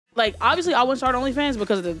like, obviously I wouldn't start OnlyFans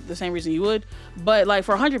because of the same reason you would. But like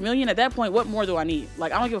for 100 million at that point, what more do I need?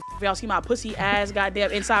 Like, I don't give a if y'all see my pussy ass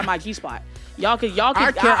goddamn inside my G-spot. Y'all could.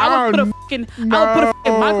 I would put a fucking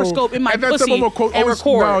microscope in my pussy and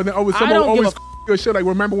record. No, then I don't give a your shit. Like,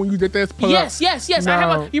 remember when you did this? Yes.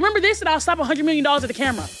 No. You remember this? And I'll slap $100 million at the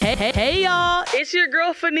camera. Hey, y'all. It's your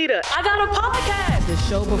girl, Fannita. I got a podcast. The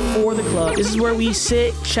show before the club. This is where we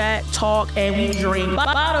sit, chat, talk, and we drink.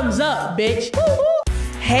 Bottoms up, bitch. Woo-hoo.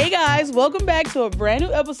 Hey guys, welcome back to a brand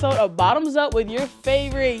new episode of Bottoms Up with your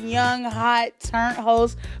favorite young, hot, turned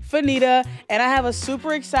host, Fannita. And I have a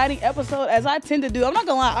super exciting episode, as I tend to do. I'm not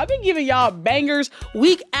gonna lie, I've been giving y'all bangers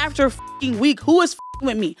week after fucking week. Who is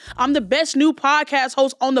with me? I'm the best new podcast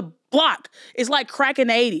host on the block. It's like crack in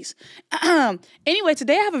the 80s. Anyway,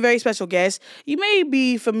 today I have a very special guest. You may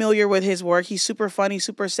be familiar with his work. He's super funny,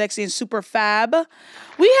 super sexy, and super fab.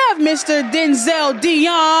 We have Mr. Denzel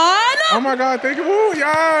Dion. Oh my God, thank you. Ooh,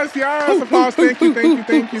 yes. Applause.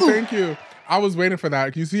 Thank you. I was waiting for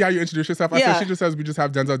that. You see how you introduce yourself? I said she just says we just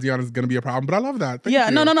have Denzel Dion is going to be a problem, but I love that. Thank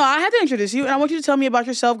you. No. I had to introduce you, and I want you to tell me about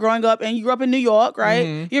yourself growing up. And you grew up in New York, right?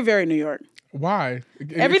 Mm-hmm. You're very New York. Why?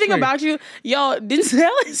 Everything about you, yo, Denzel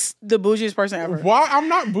is the bougiest person ever. Why? I'm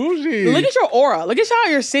not bougie. Look at your aura. Look at how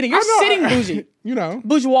you're sitting. You're sitting bougie. You know.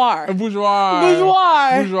 Bourgeois.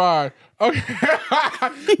 Bourgeois. Okay.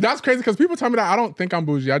 That's crazy because people tell me that I don't think I'm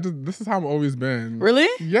bougie. This is how I've always been. Really?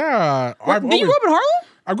 Yeah. You grew up in Harlem?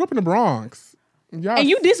 I grew up in the Bronx. Yeah. And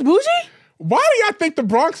you this bougie? Why do y'all think the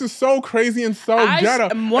Bronx is so crazy and so ghetto?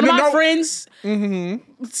 One of my friends,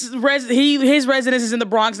 his residence is in the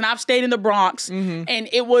Bronx, and I've stayed in the Bronx, and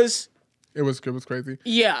it was crazy.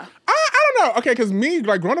 Yeah. I don't know. Okay, because me,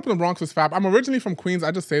 like, growing up in the Bronx was fab. I'm originally from Queens. I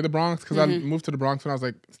just say the Bronx because I moved to the Bronx when I was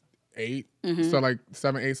like 8. So like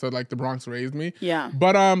 7, 8. So like the Bronx raised me. Yeah.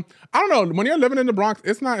 But I don't know. When you're living in the Bronx,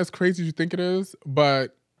 it's not as crazy as you think it is.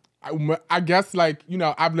 But I guess, like, you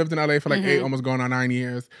know, I've lived in LA for like 8, almost going on 9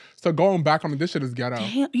 years. So going back, I mean, this shit is ghetto.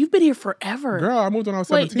 Damn, you've been here forever. Girl, I moved when I was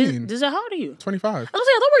 17. Wait, how old are you? 25. I thought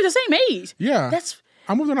we were the same age. Yeah.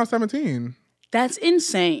 I moved when I was 17. That's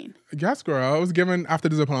insane. Yes, girl. I was given after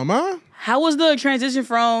the diploma. How was the transition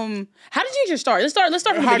from... How did you get your start? Let's start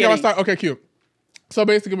from the beginning. Okay, cute. So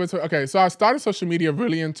basically, so I started social media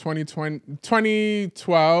really in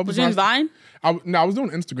 2012. Was you in Vine? I was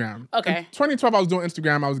doing Instagram. Okay. In 2012, I was doing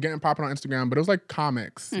Instagram. I was getting popping on Instagram, but it was like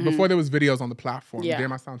comics. Before there was videos on the platform. Yeah.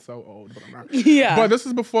 Damn, I sound so old, but I'm not. Yeah. But this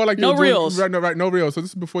is before like... No reels. Right, no reels. So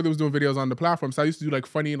this is before they was doing videos on the platform. So I used to do like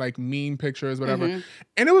funny, like meme pictures, whatever.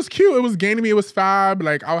 And it was cute. It was gaining me. It was fab.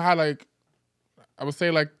 Like I had like... I would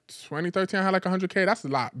say like 2013, I had like 100K. That's a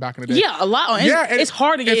lot back in the day. Yeah, a lot. Yeah, it's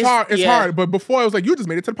hard to get. It's hard. But before it was like, you just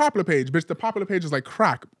made it to the popular page. Bitch, the popular page is like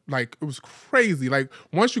crack. Like it was crazy. Like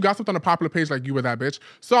once you got something on the popular page, like you were that bitch.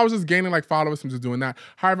 So I was just gaining like followers from just doing that.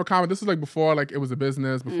 However, this is like before like it was a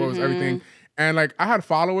business, before it was everything. And like I had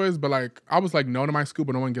followers, but like I was like known in my school,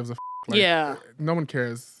 but no one gives a like, no one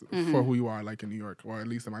cares for who you are, like in New York, or at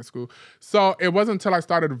least in my school. So it wasn't until I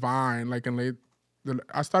started Vine, like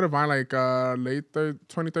I started Vine like late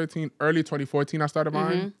 2013, early 2014. I started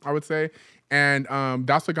Vine, I would say, and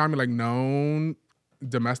that's what got me like known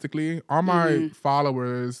domestically. All my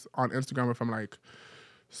followers on Instagram are from like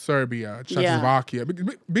Serbia, Czechoslovakia,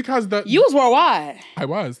 because you was worldwide. I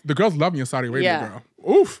was. The girls love me in Saudi Arabia,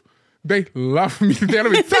 girl. Oof. They love me. Let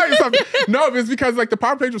me tell you something. No, it's because like the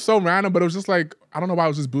power page was so random, but it was just like, I don't know why I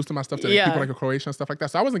was just boosting my stuff to people like Croatia and stuff like that.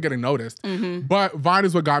 So I wasn't getting noticed. But Vine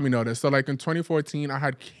is what got me noticed. So like in 2014, I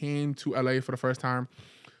had came to LA for the first time.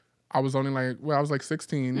 I was only like, I was like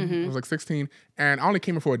 16. I was like 16 and I only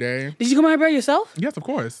came here for a day. Did you come out here by yourself? Yes, of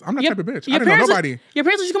course. I'm that type of bitch. I didn't know nobody. Your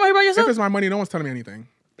parents let you come out here by yourself? If it's my money, no one's telling me anything.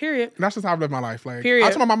 Period. And that's just how I've lived my life. Like, period. I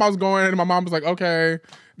told my mom I was going, and my mom was like, okay.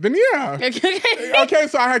 Then yeah. Okay,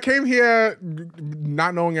 so I came here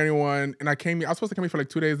not knowing anyone, and I came here. I was supposed to come here for like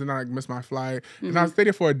 2 days, and then I missed my flight. And I stayed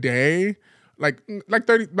here for a day, like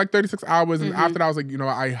 36 hours. And after that, I was like, you know,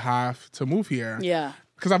 I have to move here. Yeah.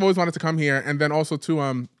 Because I've always wanted to come here. And then also too,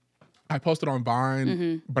 I posted on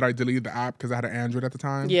Vine, but I deleted the app because I had an Android at the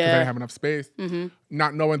time. Because I didn't have enough space.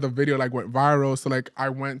 Not knowing the video like went viral. So like I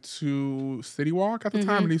went to City Walk at the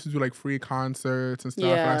time and they used to do like free concerts and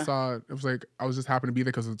stuff. And I saw, it was like, I was just happened to be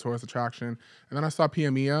there because of the tourist attraction. And then I saw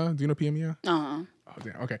Pia. Do you know Pia? Uh-huh. Oh,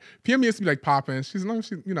 damn. Okay. Pia used to be like popping. She was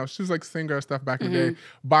like singer and stuff back in the day.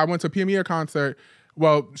 But I went to a Pia concert.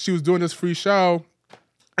 Well, she was doing this free show.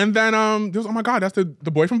 And then there was, oh my God, that's the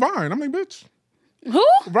boy from Vine. I'm like, bitch. Who?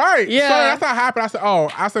 Right. Yeah. So that's how it happened.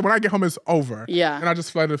 I said, when I get home, it's over. Yeah. And I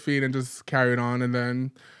just flooded the feed and just carried on. And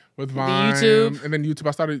then with Vine. YouTube. And then YouTube.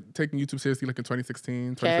 I started taking YouTube seriously like in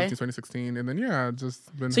 2016, 2016. And then,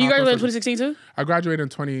 just been... So you graduated in 2016 too? I graduated in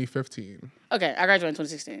 2015. Okay, I graduated in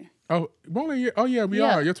 2016. Oh, we're only a year. Oh, yeah, we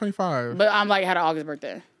are. You're 25. But I'm like, had an August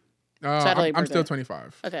birthday. I'm still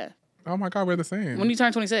 25. Okay. Oh, my God, we're the same. When do you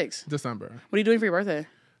turn 26? December. What are you doing for your birthday?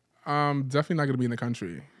 Definitely not going to be in the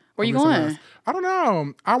country. Where you going? I don't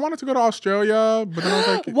know. I wanted to go to Australia, but then I was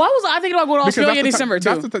like... Why was I thinking about going to Australia in December,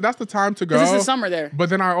 too? That's the time to go. Because it's the summer there. But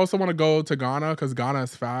then I also want to go to Ghana because Ghana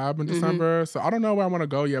is fab in December. So I don't know where I want to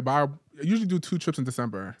go yet, but I usually do 2 trips in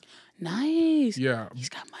December. Nice. Yeah. He's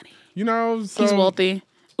got money. So... He's wealthy.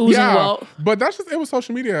 Oozing wealth. But that's just... It was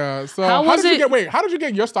social media. So how did you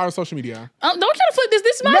get your start on social media? Don't try to flip this.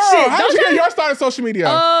 This is my shit. How did you get your start on social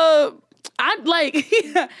media? I like,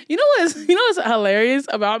 you know what's hilarious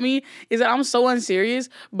about me is that I'm so unserious,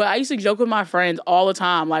 but I used to joke with my friends all the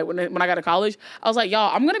time. Like when I got to college, I was like,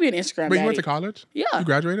 y'all, I'm going to be an Instagram Wait, baddie. You went to college? Yeah. You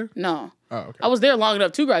graduated? No. Oh, okay. I was there long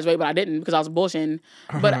enough to graduate, but I didn't because I was bullshitting.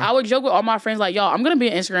 But I would joke with all my friends like, y'all, I'm going to be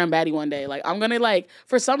an Instagram baddie one day. Like, I'm going to like,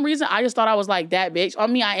 for some reason, I just thought I was like that bitch. I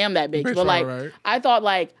mean, I am that bitch. But like, right. I thought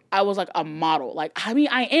like I was like a model. Like, I mean,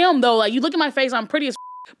 I am though. Like, you look at my face, I'm pretty as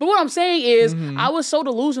But what I'm saying is, I was so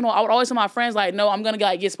delusional. I would always tell my friends, like, no, I'm going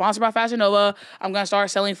to get sponsored by Fashion Nova. I'm going to start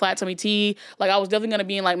selling flat tummy tea. Like, I was definitely going to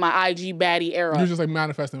be in, like, my IG baddie era. You were just, like,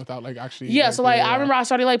 manifesting without, like, actually... Yeah, so, like, I remember I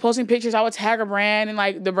started, like, posting pictures. I would tag a brand, and,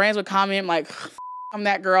 like, the brands would comment, like, I'm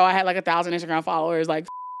that girl. I had, like, 1,000 Instagram followers. Like,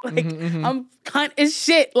 I'm cunt as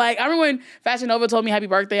shit. Like, I remember when Fashion Nova told me happy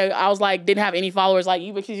birthday, I was like, didn't have any followers. Like,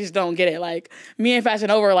 you just don't get it. Like, me and Fashion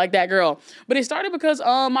Nova are like that girl. But it started because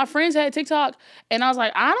my friends had TikTok, and I was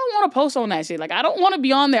like, I don't want to post on that shit. Like, I don't want to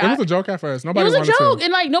be on there. It was a joke at first. Nobody wanted to. It was a joke.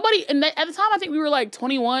 And, like, nobody, and at the time, I think we were, like,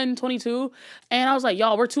 21, 22. And I was like,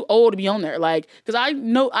 y'all, we're too old to be on there. Like, because I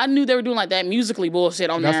knew they were doing, like, that Musically bullshit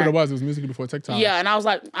on there. That's what it was. It was Musically before TikTok. Yeah, and I was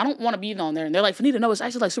like, I don't want to be on there. And they're like, Fannita, no, it's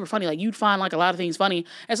actually, like, super funny. Like, you'd find, like, a lot of things funny.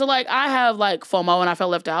 And so, like, I have like FOMO and I felt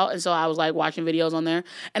left out, and so I was like watching videos on there,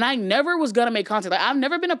 and I never was gonna make content. Like, I've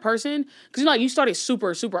never been a person, because like you started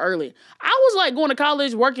super early. I was like going to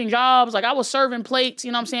college, working jobs, like I was serving plates,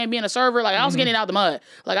 you know what I'm saying, being a server, like I was getting out the mud.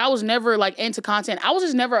 Like I was never like into content. I was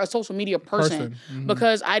just never a social media person.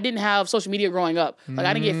 Because I didn't have social media growing up. Like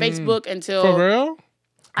I didn't get Facebook until... For real?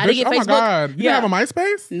 I didn't get Facebook. Oh my God. You didn't have a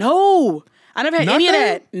MySpace? No. I never had any of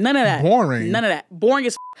that. None of that. Boring. None of that. Boring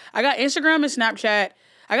as I got Instagram and Snapchat.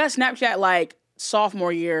 I got Snapchat like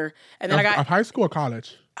sophomore year, and then I got high school or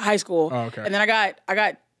college? High school. Oh, okay. And then I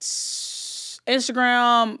got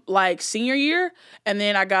Instagram like senior year, and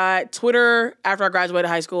then I got Twitter after I graduated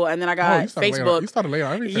high school, and then I got Facebook. You started later.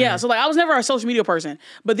 Everything. Yeah, so like I was never a social media person,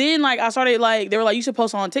 but then like I started like they were like you should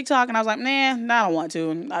post on TikTok, and I was like nah, I don't want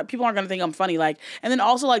to. People aren't gonna think I'm funny. Like, and then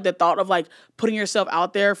also like the thought of like putting yourself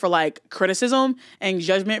out there for like criticism and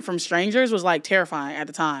judgment from strangers was like terrifying at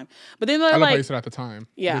the time. But then they're I love like, how you said at the time.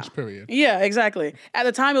 Yeah. Which period. Yeah, exactly. At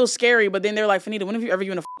the time it was scary, but then they're like, Fannita, when have you ever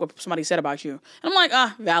given a what somebody said about you? And I'm like,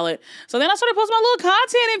 valid. So then I started posting my little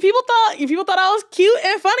content, and people thought I was cute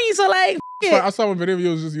and funny. So like, I saw one video of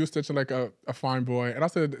you was just you stitching like a fine boy, and I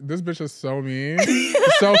said, "This bitch is so mean,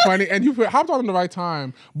 it's so funny." And you hopped on at the right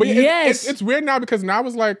time. But yes, it's weird now because now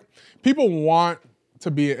it's like people want to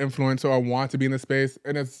be an influencer or want to be in the space,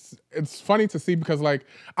 and it's funny to see because like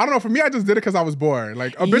I don't know, for me I just did it because I was bored.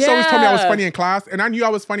 Like a bitch always told me I was funny in class, and I knew I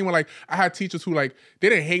was funny when like I had teachers who like they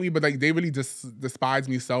didn't hate me, but like they really just despised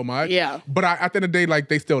me so much. Yeah. But at the end of the day, like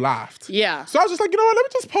they still laughed. Yeah. So I was just like, you know what? Let me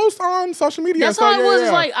just post on social media. That's how it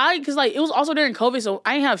was. Like because like it was also during COVID, so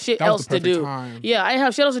I didn't have shit else to do. Time. Yeah, I didn't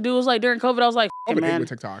have shit else to do. It was like during COVID, I was like, I would man, with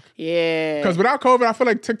TikTok. Yeah. Because without COVID, I feel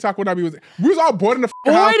like TikTok would not be. We was all bored in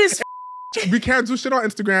the house. We can't do shit on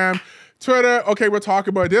Instagram. Twitter, okay, we're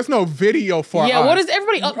talking about it. There's no video for us. Yeah, what is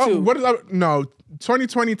everybody up to? What is up? No,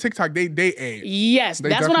 2020 TikTok, they ate. Yes,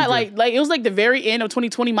 that's when I like it was like the very end of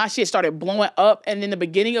 2020, my shit started blowing up, and then the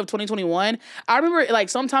beginning of 2021, I remember like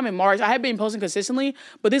sometime in March, I had been posting consistently,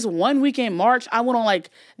 but this one week in March, I went on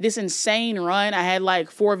like this insane run. I had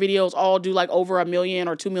like 4 videos all do like over 1 million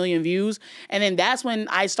or 2 million views, and then that's when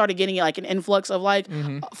I started getting like an influx of like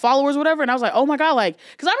followers or whatever, and I was like, oh my God, like,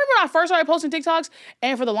 because I remember when I first started posting TikToks,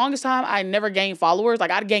 and for the longest time, I never gained followers.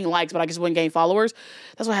 Like I'd gain likes, but I just wouldn't gain followers.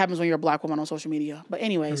 That's what happens when you're a black woman on social media. But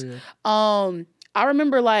anyways, I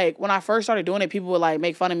remember like when I first started doing it, people would like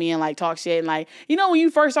make fun of me and like talk shit, and like, you know, when you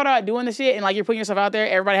first started out doing the shit and like you're putting yourself out there,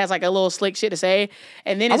 everybody has like a little slick shit to say,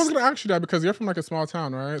 and then I was gonna ask you that because you're from like a small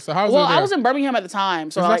town, right? So how's well, I was in Birmingham at the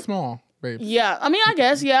time, so it's like, not small. Babe. Yeah, I mean, I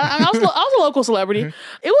guess, yeah. I was a local celebrity. It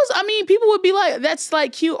was, I mean, people would be like, that's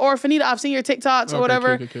like cute, or Fannita, I've seen your TikToks or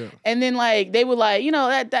whatever. Cute. And then like, they would like, you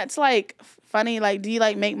know, that's like funny? Like, do you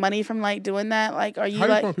like make money from like doing that? Like, are you How do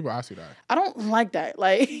you like? feel when people ask you that? I don't like that.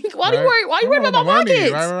 Like, why do you Right? worry? Why you worried about my money?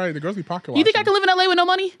 pockets? Right. The girls be pocket watching. You think I can live in LA with no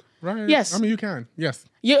money? Right. Yes. I mean, you can. Yes.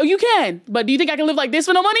 You can. But do you think I can live like this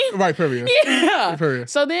with no money? Right. Period. Yeah. Period.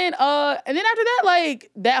 So then, and then after that,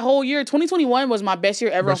 like that whole year, 2021 was my best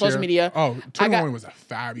year ever on social media. Oh, 2021 was a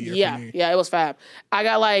fab year for me. Yeah, it was fab. I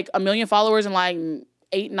got like 1 million followers in like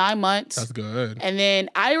 8-9 months. That's good. And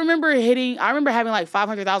then I remember having like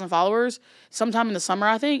 500,000 followers sometime in the summer,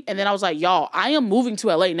 I think. And then I was like, y'all, I am moving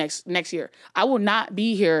to LA next year. I will not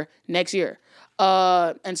be here next year.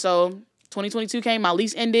 And so 2022 came, my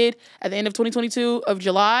lease ended at the end of 2022 of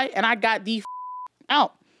July, and I got the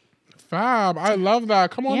out. Fab. I love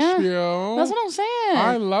that. Come on, Spiel. That's what I'm saying.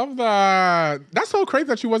 I love that. That's so crazy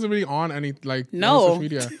that you wasn't really on any on social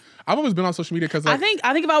media. I've always been on social media because like,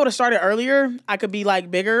 I think if I would have started earlier, I could be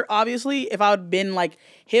like bigger, obviously, if I would have been like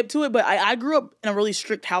hip to it. But I grew up in a really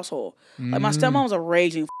strict household. Like my stepmom was a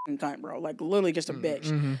raging cunt, bro. Like literally just a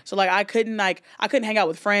bitch. So like I couldn't hang out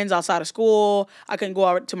with friends outside of school. I couldn't go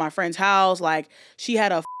out to my friend's house. Like she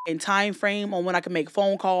had a time frame on when I could make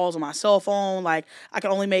phone calls on my cell phone. Like I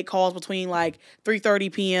could only make calls between like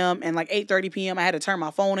 3:30 p.m. and like 8:30 p.m. I had to turn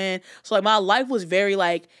my phone in. So like my life was very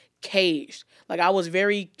like caged. Like I was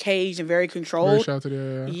very caged and very controlled. very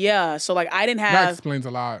sheltered, Yeah. So like I didn't have. That explains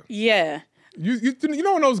a lot. Yeah. You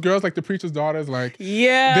know when those girls like the preacher's daughters like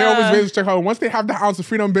they always raise check out once they have the ounce of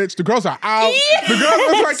freedom, bitch, the girls are out. Yes. The girls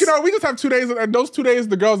it's like, we just have 2 days and those 2 days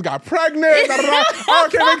the girls got pregnant. Oh,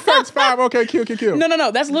 okay, makes sense. Fab. Okay, cute.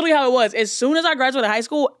 No. That's literally how it was. As soon as I graduated high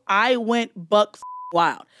school, I went buck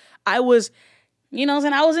wild. I was, you know what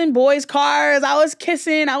I'm saying? I was in boys' cars. I was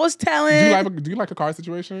kissing. I was telling. Do you like a car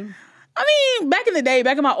situation? I mean,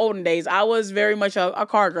 back in my olden days, I was very much a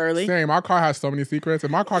car girly. Same. My car has so many secrets.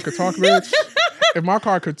 If my car could talk, bitch. If my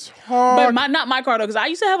car could talk. But not my car, though, because I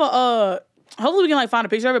used to have hopefully we can like find a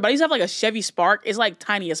picture of it, but I used to have like a Chevy Spark. It's like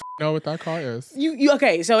tiny as know what that car is.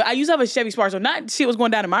 Okay, so I used to have a Chevy Spark, so not shit was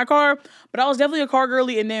going down in my car, but I was definitely a car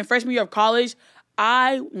girly, and then freshman year of college,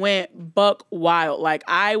 I went buck wild. Like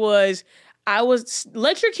I was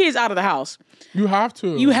let your kids out of the house. You have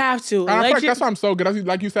to. You have to. And I feel like that's why I'm so good.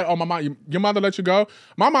 Like you said, my mom, your mother let you go.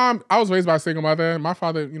 My mom, I was raised by a single mother. My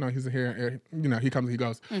father, he's here. He comes, he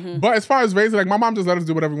goes. But as far as raising, like my mom just let us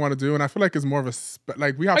do whatever we want to do, and I feel like it's more of a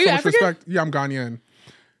like we have so much African? respect. Yeah, I'm Ghanaian.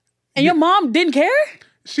 And your mom didn't care?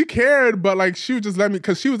 She cared, but like she would just let me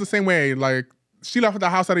because she was the same way. Like she left the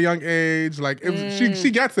house at a young age. Like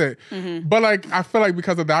she gets it. But like I feel like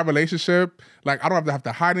because of that relationship, like I don't have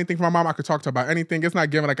to hide anything from my mom. I could talk to her about anything. It's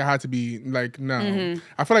not given like I had to be like no.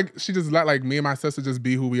 I feel like she just let like me and my sister just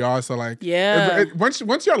be who we are. So like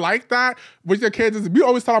once you're like that with your kids, we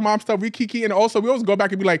always tell our mom stuff. We kiki, and also we always go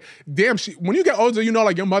back and be like, damn, when you get older,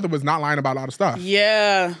 like your mother was not lying about a lot of stuff.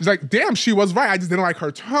 Yeah. It's like, damn, she was right. I just didn't like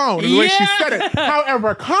her tone and the way she said it.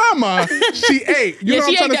 However, she ate. You know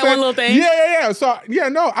she what I'm trying ate to that say? one little thing. Yeah. So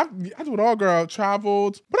no, I do it all, girl.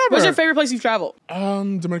 Traveled, whatever. What's your favorite place you've traveled?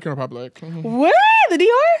 Dominican Republic. Where? The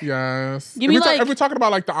DR? Yes. Give me if we're talking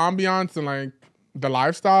about like the ambiance and like the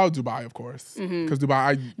lifestyle, Dubai, of course. Because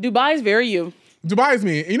Dubai is very you. Dubai is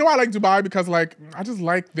me. You know why I like Dubai? Because like I just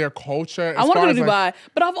like their culture. I want to go to Dubai,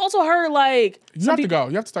 but I've also heard like you have to go.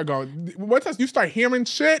 You have to start going. Once you start hearing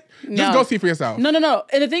shit, just go see for yourself. No.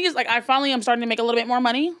 And the thing is, like, I finally am starting to make a little bit more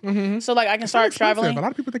money, so like I can start traveling. A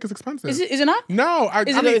lot of people think it's expensive. Is it not? No,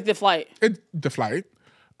 Is it the flight? The flight.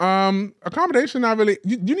 Accommodation, not really.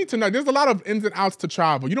 You need to know. There's a lot of ins and outs to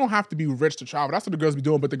travel. You don't have to be rich to travel. That's what the girls be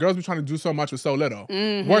doing. But the girls be trying to do so much with so little.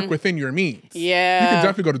 Work within your means. Yeah. You can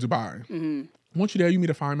definitely go to Dubai. Once you're there, you meet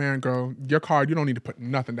a fine man, girl. Your card, you don't need to put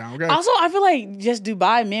nothing down, okay? Also, I feel like just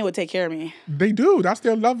Dubai men would take care of me. They do. That's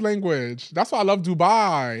their love language. That's why I love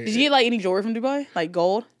Dubai. Did you get like any jewelry from Dubai? Like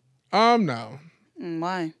gold? No.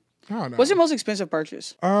 Why? I don't know. What's your most expensive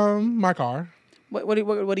purchase? My car. What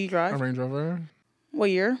do you drive? A Range Rover. What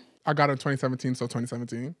year? I got it in 2017, so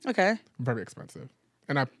 2017. Okay. Very expensive.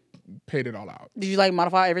 And I paid it all out. Did you like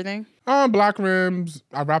modify everything? Black rims.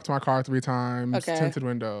 I wrapped my car 3 times. Okay. Tinted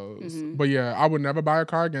windows. But yeah, I would never buy a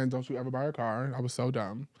car again. Don't you ever buy a car. I was so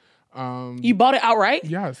dumb. You bought it outright?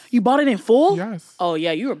 Yes. You bought it in full? Yes. Oh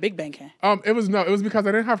yeah, you were a big banker. It was because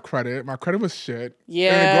I didn't have credit. My credit was shit.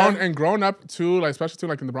 Yeah. And growing up too, like especially too,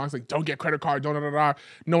 like in the Bronx, like don't get credit card, don't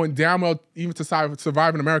knowing damn well even to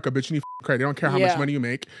survive in America, bitch, you need credit. They don't care how much money you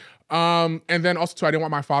make. And then also too, I didn't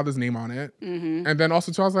want my father's name on it. And then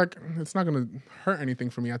also too, I was like, it's not gonna hurt anything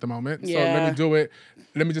for me at the moment. So let me do it.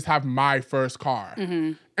 Let me just have my first car.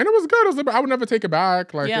 And it was good. I would never take it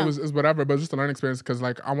back. Like it was whatever, but it was just a learning experience because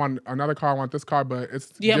like I want another car, I want this car, but it's.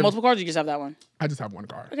 Do you have multiple cars or you just have that one? I just have one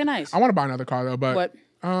car. Okay, nice. I want to buy another car though, but. What?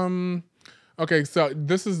 Okay, so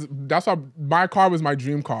that's why my car was my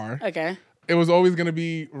dream car. Okay. It was always gonna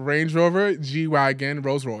be Range Rover, G-Wagon,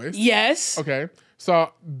 Rolls Royce. Yes. Okay.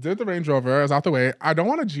 So did the Range Rover, I was out the way. I don't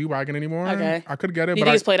want a G-Wagon anymore. Okay. I could get it, You but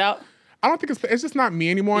think it's played out? I don't think it's just not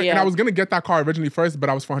me anymore. Yeah. And I was gonna get that car originally first, but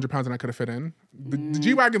I was 400 pounds and I couldn't fit in. The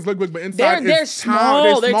G-Wagons look good, but inside They're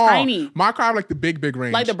small. They're tiny. My car have like the big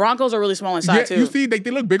range. Like the Broncos are really small inside too. You see,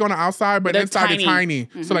 they look big on the outside, but inside they're tiny.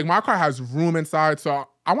 Mm-hmm. So like my car has room inside. So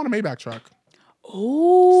I want a Maybach truck.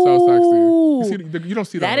 Ooh. So sexy. You don't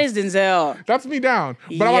see that. That is Denzel. That's me down.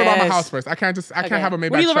 But I want to buy my house first. I can't have a Maybach truck. Where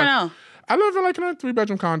do you live right now? I live in like in a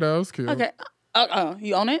 3-bedroom condo. It's cute. Okay.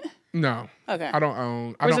 You own it? No. Okay. I don't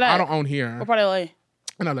own. Where's it at? I don't own here. What part of LA?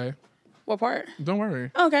 In LA. What part? Don't worry.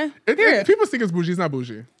 Okay. People think it's bougie. It's not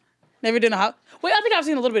bougie. Never did a house. Wait, I think I've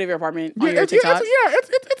seen a little bit of your apartment on your TikTok.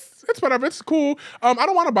 It's whatever. It's cool. I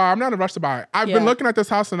don't want to buy. I'm not in a rush to buy. I've been looking at this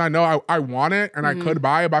house and I know I want it and I could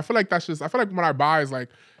buy it, but I feel like I feel like when I buy is like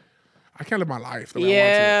I can't live my life the way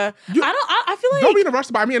I want to. I feel like don't be in a rush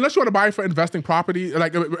to buy. I mean, unless you want to buy it for investing property,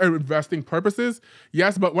 like investing purposes,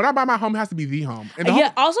 yes. But when I buy my home, it has to be the home. And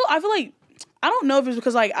also, I feel like I don't know if it's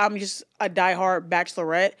because like I'm just a diehard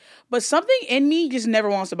bachelorette, but something in me just never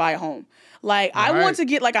wants to buy a home. Like I want to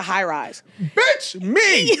get like a high rise. Bitch,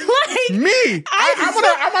 me. Me.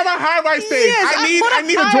 I'm on my high rise stage. Yes, I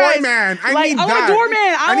need a doorman. I want a doorman.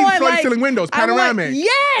 I need floor ceiling windows, panoramic.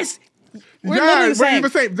 Yes. We're literally the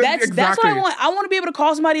same. That's what I want. I want to be able to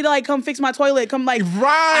call somebody to like come fix my toilet. Come like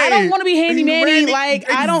I don't want to be handy manny. Like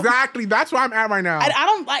I don't exactly. That's where I'm at right now.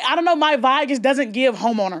 I don't know. My vibe just doesn't give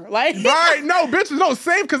homeowner. Like right. No, bitch. No,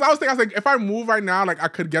 same. Because I was like, if I move right now, like I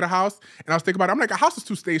could get a house. And I was thinking about it. I'm like, a house is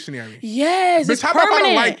too stationary. Yes, bitch, it's how permanent. about if I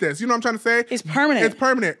don't like this? You know what I'm trying to say? It's permanent. It's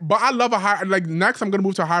permanent. But I love a high. Like next, I'm gonna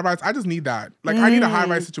move to a high rise. I just need that. Like I need a high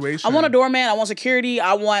rise situation. I want a doorman. I want security.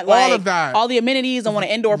 I want like all of that. All the amenities. I want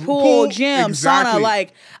an indoor pool, gym, sauna.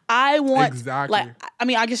 Like I want, like I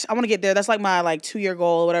mean, I want to get there. That's like my like 2-year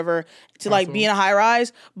goal or whatever to like be in a high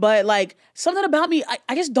rise. But like something about me,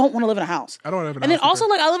 I just don't want to live in a house. I don't want to live in a house. And then also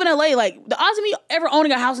either. like I live in LA. Like the odds of me ever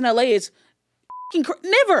owning a house in LA is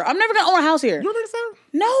never. I'm never gonna own a house here. You don't think so?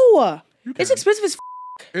 No, it's expensive as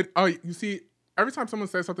you see, every time someone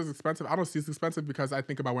says something's expensive, I don't see it's expensive because I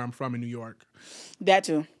think about where I'm from in New York. That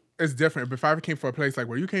too. It's different. But if I ever came from a place like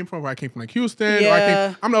where you came from, where I came from like Houston,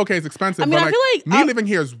 I'm like, okay, it's expensive. I mean, but I feel like me living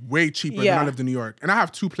here is way cheaper than I lived in New York. And I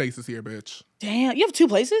have 2 places here, bitch. Damn, you have 2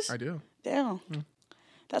 places? I do. Damn.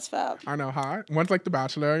 That's fab. I know, hi. One's like The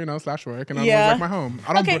Bachelor, /work, and the other one's like my home.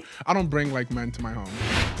 I don't bring like men to my home.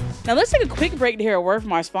 Now let's take a quick break to hear a word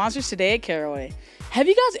from our sponsors today at Caraway. Have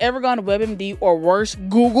you guys ever gone to WebMD or worse,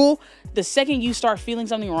 Google, the second you start feeling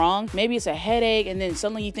something wrong? Maybe it's a headache and then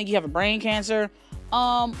suddenly you think you have a brain cancer.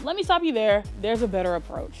 Let me stop you there. There's a better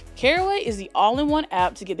approach. Caraway is the all-in-one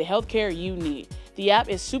app to get the healthcare you need. The app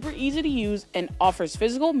is super easy to use and offers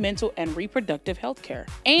physical, mental, and reproductive healthcare.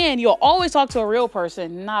 And you'll always talk to a real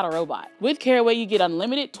person, not a robot. With Caraway, you get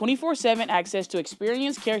unlimited 24/7 access to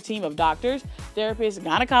experienced care team of doctors, therapists,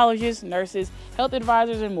 gynecologists, nurses, health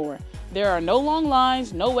advisors, and more. There are no long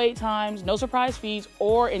lines, no wait times, no surprise fees,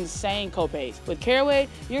 or insane copays. With Caraway,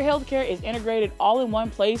 your healthcare is integrated all in one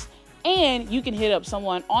place, and you can hit up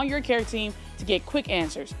someone on your care team to get quick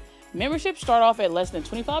answers. Memberships start off at less than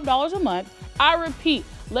 $25 a month. I repeat,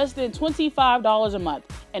 less than $25 a month.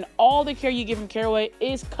 And all the care you get from Caraway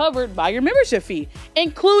is covered by your membership fee,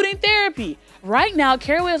 including therapy. Right now,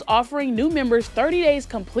 Caraway is offering new members 30 days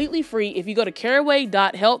completely free if you go to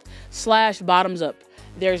caraway.health/bottomsup.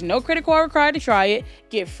 There's no credit card required to try it.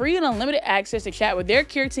 Get free and unlimited access to chat with their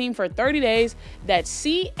care team for 30 days. That's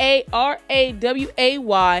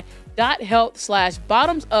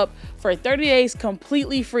caraway.health/bottomsup for 30 days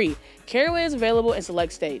completely free. Caraway is available in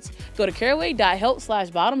select states. Go to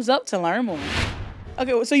caraway.health/bottomsup to learn more.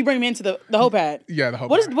 Okay, so you bring me into the Hope ad. Yeah, the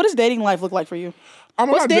Hope ad. What does dating life look like for you?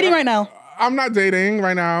 What's dating right now? I'm not dating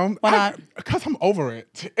right now. Why not? Because I'm over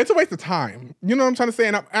it. It's a waste of time. You know what I'm trying to say?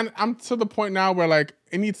 And I'm to the point now where like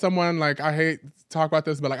I need someone, like I hate to talk about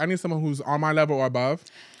this, but like I need someone who's on my level or above.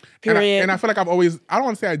 Period. And I feel like I don't want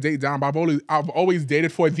to say I date down, but I've always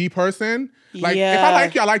dated for the person. Like if I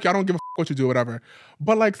like you, I like you. I don't give a what you do, whatever.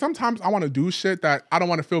 But like sometimes I want to do shit that I don't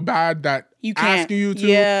want to feel bad that you can't. Asking you to.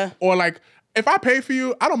 Yeah. Or like if I pay for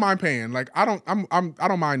you, I don't mind paying. Like I don't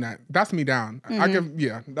mind that. That's me down. Mm-hmm. I give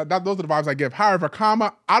those are the vibes I give. However,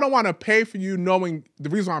 I don't want to pay for you knowing the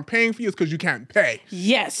reason I'm paying for you is because you can't pay.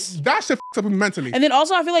 Yes. That shit fucks up me mentally. And then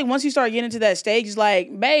also I feel like once you start getting into that stage, it's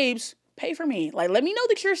like, babes, pay for me. Like, let me know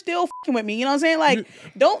that you're still fucking with me. You know what I'm saying? Like,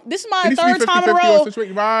 this is my It needs to be third time in a 50-50 row. or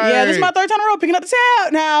situation. Right. Yeah, this is my third time in a row picking up the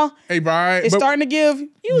tab now. Hey, right. It's starting to give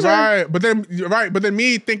user. Right. But then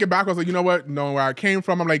me thinking back, I was like, you know what? No, where I came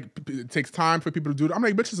from, I'm like, it takes time for people to do it. I'm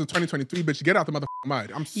like, bitch, this is 2023, bitch. Get out the motherfucking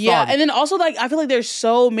mud. I'm sorry. Yeah, and then also, like, I feel like there's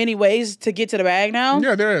so many ways to get to the bag now.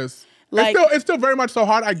 Yeah, there is. Like, it's still very much so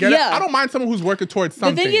hard. I get it. I don't mind someone who's working towards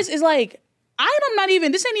something. The thing is like, I'm not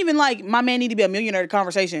even, this ain't even like my man need to be a millionaire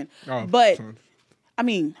conversation. Oh, but, I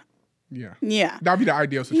mean. Yeah. That'd be the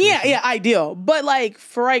ideal situation. Yeah, ideal. But like,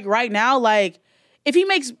 for like right now, like, if he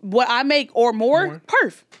makes what I make or more.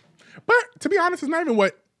 Perf. But to be honest, it's not even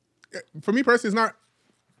what, for me personally,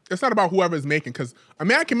 it's not about whoever is making, because a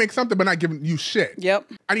man can make something but not giving you shit.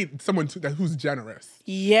 Yep. I need someone who's generous.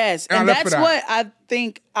 Yes, and that's what I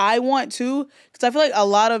think I want too, because I feel like a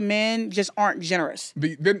lot of men just aren't generous.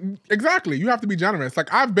 Exactly. You have to be generous.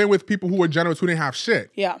 Like, I've been with people who were generous who didn't have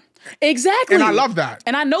shit. Yeah. Exactly. And I love that.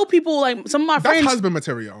 And I know people, like, some of my friends. That's husband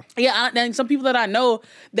material. Yeah, and some people that I know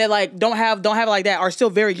that, like, don't have like that are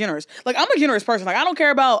still very generous. Like, I'm a generous person. Like, I don't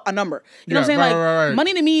care about a number. You know what I'm saying? Right.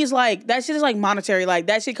 Money to me is like, that shit is like monetary. Like,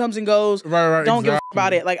 that shit comes and goes. Right. Don't give a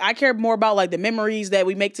about it. Like, I care more about like the memories that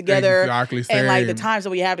we make together. Exactly. Same. And like the times that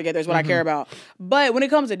we have together is what I care about. But when it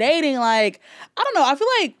comes to dating, like, I don't know. I feel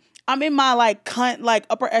like I'm in my like cunt, like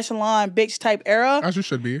upper echelon bitch type era. As you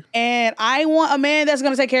should be. And I want a man that's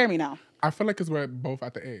gonna take care of me now. I feel like we're both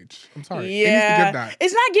at the age. I'm sorry. Yeah. It needs to give that.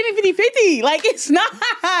 It's not giving 50-50. Like, it's not.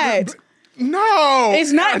 No.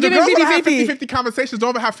 It's not giving 50-50. 50-50 conversations don't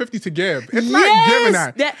ever have 50 to give. It's not giving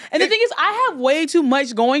that. And the thing is, I have way too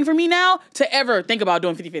much going for me now to ever think about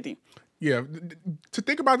doing 50-50. Yeah. To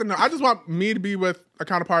think about it, no. I just want me to be with a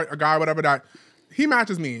counterpart, a guy, whatever, that he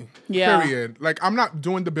matches me. Yeah. Period. Like, I'm not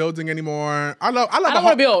doing the building anymore. I don't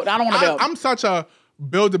want to build. I'm such a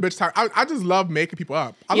build a bitch type. I just love making people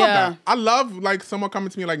up. I love that. I love like someone coming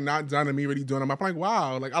to me like not done and me really doing them. I'm like,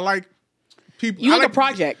 wow. Like, I like people. You like a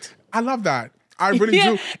project. I love that. I really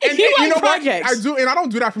do. And you know projects. What? I do, and I don't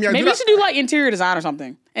do that for me. Maybe you should do like interior design or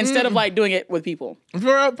something instead of like doing it with people. Maybe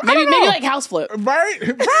like house flip. Right?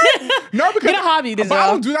 No, because get a hobby. But I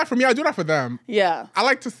don't do that for me. I do that for them. Yeah. I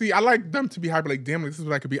like them to be happy. Like, damn, like, this is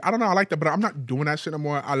what I could be. I don't know. I like that, but I'm not doing that shit no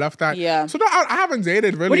more. I left that. Yeah. So no, I haven't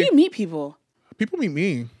dated really. Where do you meet people? People meet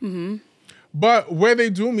me. Mm-hmm. But where they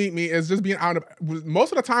do meet me is just being out.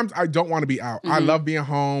 Most of the times, I don't want to be out. I love being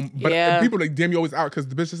home. But people like, damn, you always out, because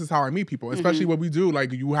the bitch, this is how I meet people. Especially what we do.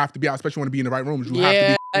 Like, you have to be out, especially when you want to be in the right rooms. You have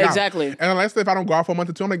to be out. Exactly. And let's say if I don't go out for a month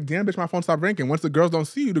or two, I'm like, damn, bitch, my phone stopped ringing. Once the girls don't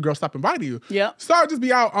see you, the girls stop inviting you. Yeah. So I just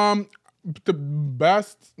be out. The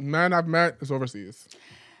best man I've met is overseas.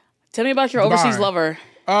 Tell me about your overseas lover.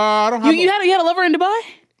 I don't have. You had a lover in Dubai?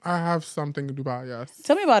 I have something in Dubai. Yes.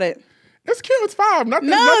 Tell me about it. It's cute. It's fine. Nothing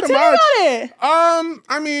tell much. me about it.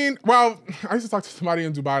 I mean, well, I used to talk to somebody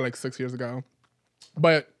in Dubai like 6 years ago,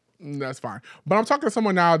 but that's fine. But I'm talking to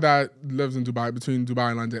someone now that lives in Dubai, between Dubai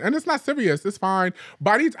and London, and it's not serious. It's fine.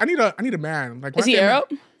 But I need a man. Like, is he Arab?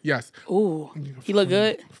 Yes. Ooh, he look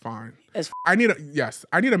good. Fine. I need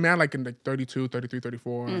a man like in like 32, 33,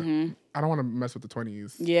 34. Mm-hmm. I don't want to mess with the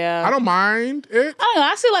 20s. Yeah. I don't mind it. I don't know.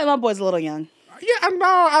 I still like my boys a little young. Yeah, I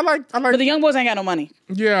know. I like. But the young boys ain't got no money.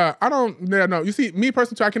 Yeah, I don't. Yeah, no. You see, me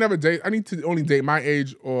personally too, I can never date. I need to only date my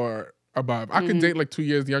age or above. I could date like 2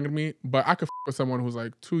 years younger than me, but I could with someone who's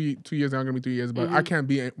like 2 years younger than me, 3 years. But I can't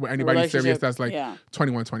be with anybody serious that's like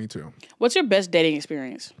 21, 22. What's your best dating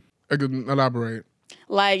experience? I could elaborate.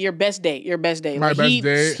 Like your best date. My best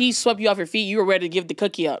date. He swept you off your feet. You were ready to give the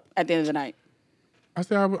cookie up at the end of the night.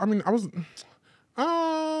 I was.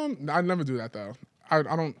 I never do that though. I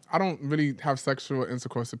don't really have sexual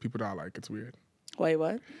intercourse with people that I like. It's weird. Wait,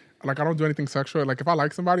 what? Like, I don't do anything sexual. Like, if I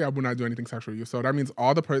like somebody, I would not do anything sexual with you. So that means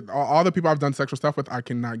all the people I've done sexual stuff with, I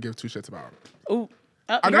cannot give two shits about. Ooh.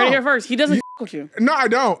 You heard it here first. He doesn't with you. No, I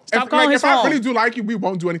don't. Stop calling his phone. If I really do like you, we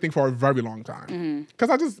won't do anything for a very long time. Because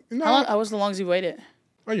I just, How was the longest you waited?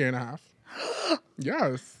 A year and a half.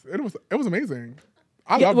 Yes. It was amazing.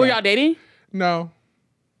 I love that. Were y'all dating? No.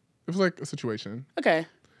 It was like a situation. Okay.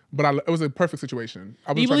 But it was a perfect situation.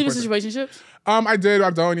 Do you believe in situationships? I did. I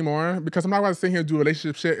don't anymore because I'm not going to sit here and do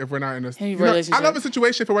relationship shit if we're not in this. Relationship. I love a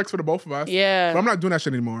situation if it works for the both of us. Yeah. But I'm not doing that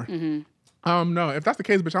shit anymore. No, if that's the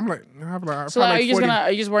case, bitch, I'm like, are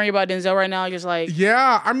you just worrying about Denzel right now? You're just like,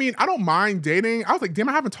 yeah. I mean, I don't mind dating. I was like, damn,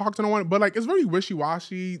 I haven't talked to no one, but like, it's very wishy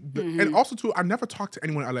washy. And also too, I never talked to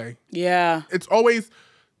anyone in LA. Yeah. It's always,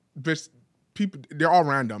 bitch, people, they're all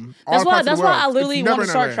random. That's all why. parts of That's the why world. I It's literally never want to in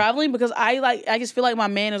start LA. traveling because I just feel like my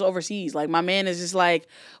man is overseas. Like my man is just like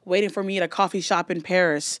waiting for me at a coffee shop in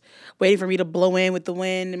Paris, waiting for me to blow in with the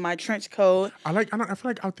wind in my trench coat. I feel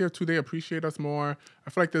like out there too, they appreciate us more. I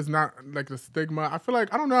feel like there's not like the stigma. I feel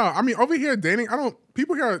like, I don't know. I mean, over here dating,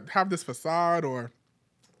 people here have this facade or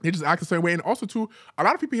they just act the same way. And also too, a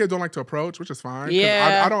lot of people here don't like to approach, which is fine. 'Cause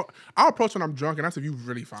Yeah. I'll approach when I'm drunk and that's if you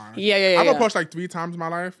really fine. Yeah. I've approached like 3 times in my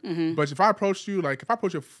life. But if I approach you, I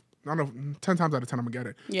don't know, 10 times out of 10 I'm gonna get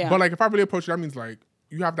it. Yeah. But like if I really approach you, that means like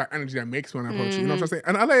you have that energy that makes me when I approach you. You know what I'm saying?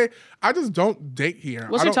 And LA, I just don't date here.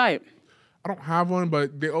 What's your type? I don't have one,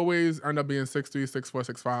 but they always end up being 6'3", 6'4",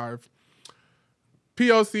 6'5".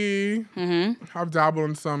 POC. I've dabbled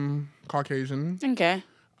in some Caucasian. Okay.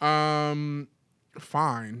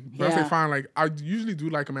 Fine. But I Yeah. say fine, like I usually do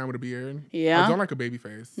like a man with a beard. Yeah. I don't like a baby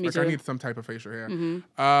face. Me I too. need some type of facial hair. We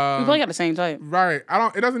probably got the same type. Right.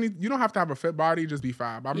 You don't have to have a fit body, just be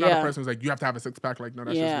fab. I'm not a person who's like, you have to have a 6-pack. Like, no,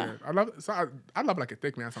 that's just weird. I love like a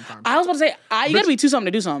thick man sometimes. I was about to say, you gotta be too something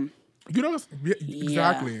to do something. You know,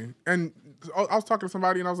 exactly. And I was talking to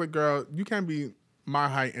somebody and I was like, girl, you can't be my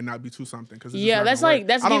height and not be 2-something. That's giving.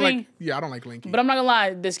 I don't like lanky. But I'm not gonna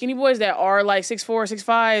lie, the skinny boys that are like 6'4",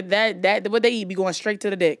 6'5", that what they eat be going straight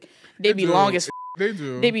to the dick. They be long as They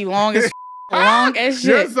do. They be long as long as shit.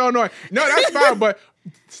 You're so annoying. No, that's fine, but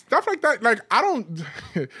stuff like that, like I don't.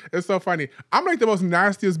 It's so funny. I'm like the most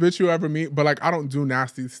nastiest bitch you ever meet, but like I don't do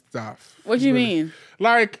nasty stuff. What do you mean?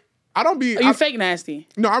 Like I don't be. Are you fake nasty?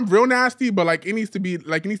 No, I'm real nasty, but like it needs to be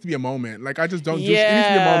a moment. Like I just don't do. It needs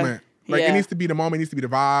to be a moment. Like it needs to be the moment. It needs to be the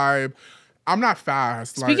vibe. I'm not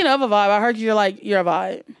fast. Speaking of a vibe, I heard you're a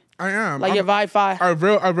vibe. I am. Like your vibe fire. A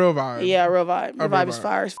real vibe. Yeah, a real vibe. Your vibe is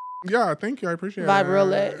fire. Yeah, thank you. I appreciate it. Vibe real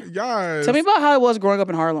lit. Yes. Tell me about how it was growing up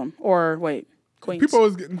in Harlem. Or wait, Queens. People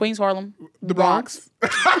always getting Queens, Harlem. The Bronx.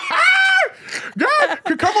 God,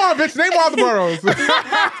 come on, bitch. Name all the boroughs.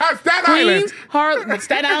 Staten Island. Queens, Harlem. But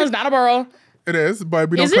Staten Island's not a borough. It is, but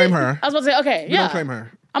we don't claim her. I was about to say, okay, We don't claim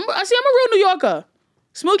her. I'm a real New Yorker.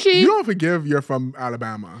 Smoochie. You don't forgive you're from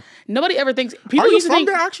Alabama. Nobody ever thinks. People Are you used to from think.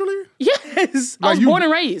 there, actually? Yes. I was born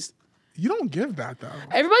and raised. You don't give that, though.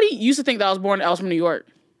 Everybody used to think that I was from New York.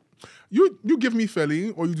 You give me Philly,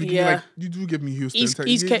 or you do give me Houston.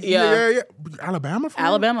 Yeah. Alabama?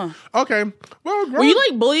 Alabama. Okay. Well, were you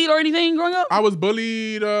like bullied or anything growing up? I was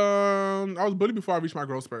bullied. I was bullied before I reached my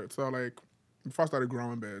growth spurt. So like, before I started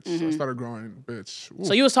growing, bitch. I started growing, bitch. Ooh.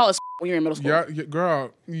 So you was tall as when you were in middle school? Yeah,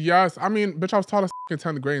 girl. Yes. I mean, bitch, I was tall as in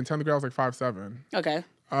 10th grade. In 10th grade, I was like 5'7". Okay.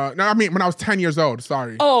 No, I mean, when I was 10 years old.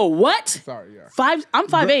 Sorry. Oh, what? Sorry, yeah. I'm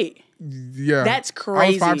 5'8". Yeah. That's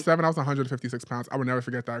crazy. I was 5'7". I was 156 pounds. I would never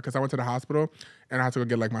forget that because I went to the hospital and I had to go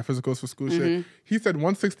get like my physicals for school shit. He said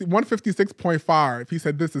 156.5. He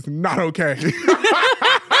said, this is not okay.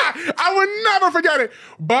 I would never forget it.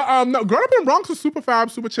 But no, growing up in Bronx was super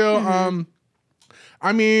fab, super chill.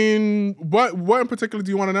 I mean, what in particular do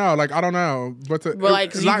you want to know? Like, I don't know. But I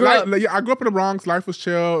grew up in the Bronx. Life was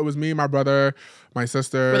chill. It was me, my brother, my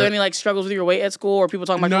sister. Were there any like struggles with your weight at school or people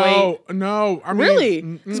talking about your weight? No. I mean, really?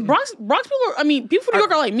 Because Bronx people are, people from New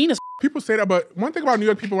York are like mean as people say that, but one thing about New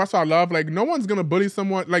York people, that's what I love. Like, no one's gonna bully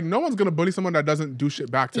someone. Like, no one's gonna bully someone that doesn't do shit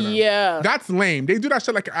back to them. Yeah, that's lame. They do that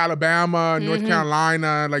shit like Alabama, North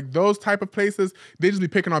Carolina, like those type of places. They just be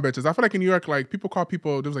picking on bitches. I feel like in New York, like people call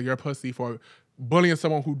people, there's like you're a pussy for bullying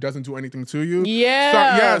someone who doesn't do anything to you.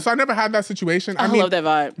 Yeah. So I never had that situation. I love that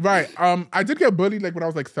vibe. Right. I did get bullied like when I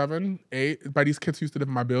was like 7, 8 by these kids who used to live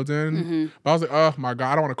in my building. But I was like, oh my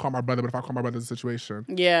God, I don't want to call my brother, but if I call my brother, it's a situation.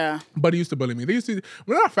 Yeah. But he used to bully me. They used to, when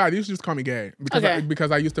they're not fat, they used to just call me gay. Because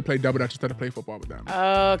I used to play double dutch instead of play football with them.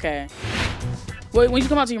 Okay. Wait, when did you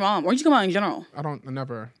come out to your mom? When did you come out in general? I don't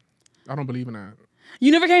believe in that. You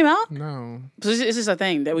never came out? No. So it's just a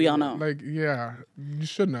thing that we all know. Like, yeah, you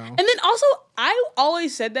should know. And then also, I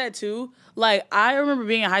always said that too. Like, I remember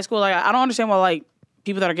being in high school, like, I don't understand why, like,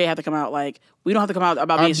 people that are gay have to come out. Like, we don't have to come out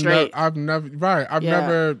about being straight. I've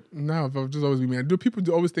never, it'll just always be me. People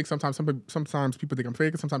do always think sometimes people think I'm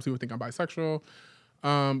fake, and sometimes people think I'm bisexual.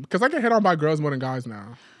 Because I get hit on by girls more than guys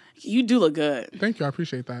now. You do look good. Thank you. I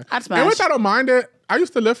appreciate that. I'd smash. And which I don't mind it. I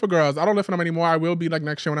used to live for girls. I don't live for them anymore. I will be like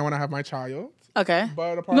next year when I want to have my child. Okay.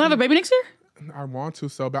 But you gonna have a baby next year? I want to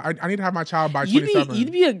so bad. I need to have my child by 27. You'd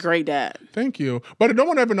be a great dad. Thank you. But no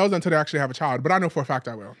one ever knows until they actually have a child. But I know for a fact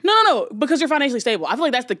I will. No. Because you're financially stable. I feel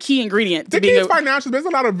like that's the key ingredient. The key is financial. There's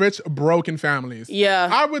a lot of rich, broken families. Yeah.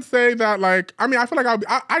 I would say that, like, I feel like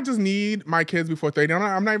I just need my kids before 30.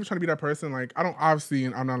 I'm not even trying to be that person. Like, I'm not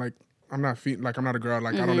a girl.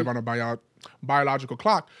 Like, I don't live on a buyout biological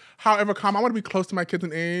clock. However, I want to be close to my kids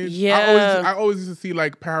in age. Yeah. I always used to see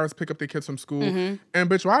like parents pick up their kids from school, and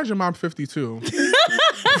bitch, why is your mom 52? You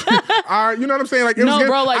know what I'm saying? Like,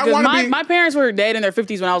 bro, like, 'cause my parents were dead in their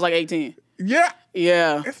 50s when I was like 18. Yeah.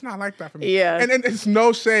 Yeah. It's not like that for me. Yeah. And it's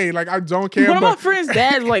no shade. Like, I don't care. One of my friends'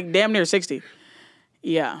 dad was like damn near 60.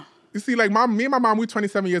 Yeah. You see, like, me and my mom, we're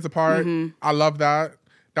 27 years apart. I love that.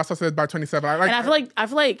 That's what I said by 27. And I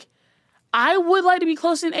feel like I would like to be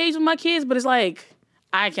close in age with my kids, but it's like,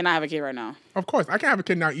 I cannot have a kid right now. Of course, I can't have a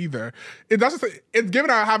kid now either. It's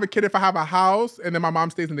given I have a kid if I have a house and then my mom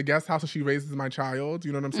stays in the guest house and she raises my child.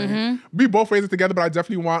 You know what I'm saying? We both raise it together, but I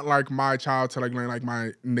definitely want like my child to like learn like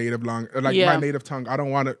my native my native tongue. I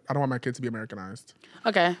don't want my kid to be Americanized.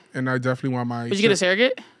 Okay. And I definitely want my. Would you get a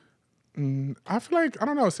surrogate? I feel like I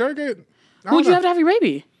don't know surrogate. Who would you have to have your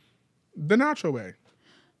baby? The natural way.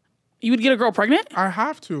 You would get a girl pregnant? I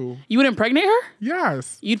have to. You would impregnate her?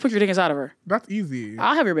 Yes. You'd put your dick inside of her. That's easy.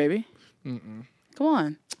 I'll have your baby. Come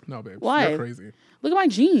on. No, babe. Why? You're crazy. Look at my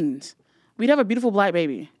genes. We'd have a beautiful black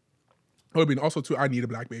baby. Oh, but also too, I need a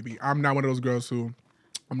black baby. I'm not one of those girls who,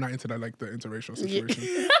 I'm not into that like the interracial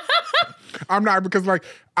situation. I'm not because like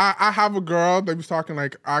I have a girl that was talking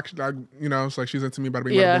like actually like, you know, it's like she's into me by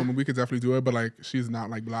being like a woman. We could definitely do it, but like she's not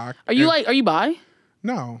like black. Are you bi?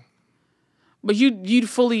 No. But you'd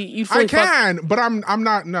fully I can, but I'm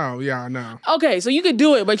not. No, yeah, no. Okay, so you could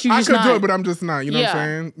do it, but you just not. I could do it, but I'm just not. You know what I'm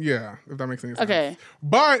saying? Yeah, if that makes any sense. Okay,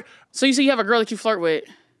 but so you have a girl that you flirt with.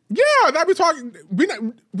 Yeah, that we talking. We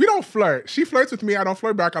don't flirt. She flirts with me. I don't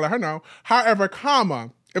flirt back. I let her know. However,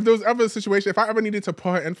 if there was ever a situation, if I ever needed to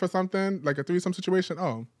put her in for something like a threesome situation,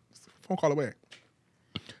 phone call away.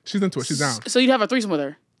 She's into it. She's down. So you'd have a threesome with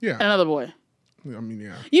her. Yeah, and another boy. I mean,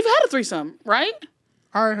 yeah. You've had a threesome, right?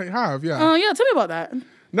 I have, yeah. Yeah, tell me about that.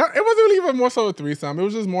 No, it wasn't really even more so a threesome. It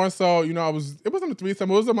was just more so, you know, it wasn't a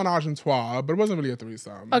threesome. It was a menage a trois, but it wasn't really a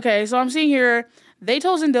threesome. Okay, so I'm seeing here, they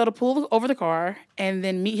told Denzel to pull over the car and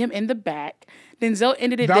then meet him in the back. Denzel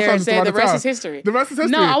ended it there and said the rest is history. The rest is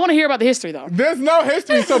history. No, I want to hear about the history, though. There's no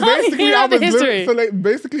history. So basically,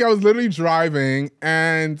 I was literally driving,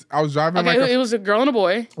 and I was driving it was a girl and a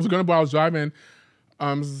boy. It was a girl and a boy. I was driving.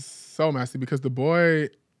 So messy because the boy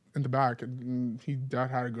in the back,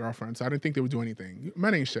 dad had a girlfriend, so I didn't think they would do anything.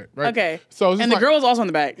 Men ain't shit, right? Okay. So and the girl was also in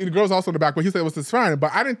the back. The girl was also in the back, but he said it was his friend.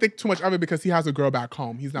 But I didn't think too much of it because he has a girl back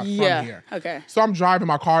home. He's not from here. Okay. So I'm driving.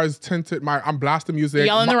 My car is tinted. I'm blasting music.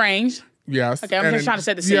 Y'all in the range. Yes. Okay, I'm just trying to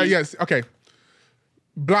set the scene. Yeah. Yes. Okay.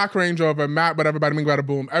 Black Range Rover, matte, whatever, bada bing, bada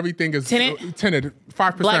boom. Everything is tinted,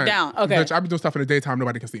 5%. Black down, okay. Bitch, I be doing stuff in the daytime,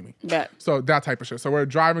 nobody can see me. Bet. So that type of shit. So we're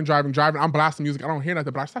driving. I'm blasting music. I don't hear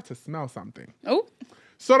nothing, but I start to smell something. Oh.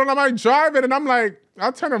 So then I'm like driving, and I'm like,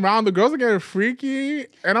 I turn around, the girls are getting freaky,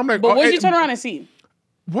 and I'm like, but what did you turn around and see?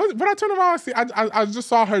 What I turned around and see? I just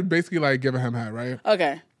saw her basically like giving him head, right?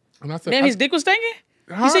 Okay. And I said, damn, his dick was stinking?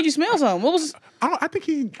 Huh? You said you smelled something. What was?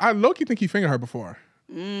 I low-key think he fingered her before.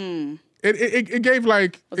 It gave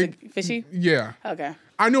like... Was it fishy? Yeah. Okay.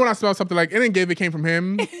 I knew when I smelled something like, it didn't give it came from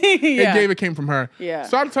him. It came from her. Yeah.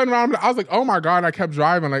 So I turned around, I was like, oh my God, I kept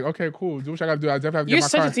driving. Like, okay, cool. Do what I gotta do. I definitely have to get my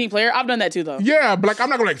car. You're such a team player. I've done that too, though. Yeah, but like, I'm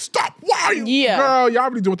not gonna like, stop. Why? Yeah. Girl, y'all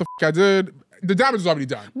already do what the I did. The damage is already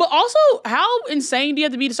done. But also, how insane do you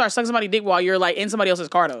have to be to start sucking somebody's dick while you're like in somebody else's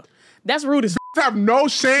car, though? That's rude as have no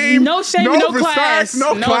shame. No shame, no respect, class.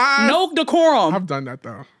 No class. No decorum. I've done that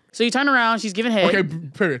though. So you turn around, she's giving head. Okay,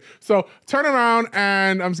 period. So turn around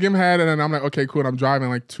and I'm just giving head, and then I'm like, okay, cool. And I'm driving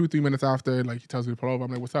like 2-3 minutes after, like he tells me to pull over.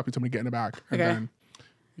 I'm like, what's up? He told me to get in the back. And then,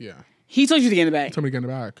 yeah. He told you to get in the back. He told me to get in the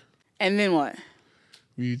back. And then what?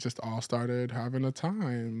 We just all started having a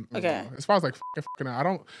time. Okay. As far as like fucking I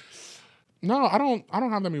don't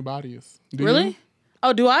have that many bodies. Do really? You?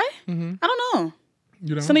 Oh, do I? Mm-hmm. I don't know. You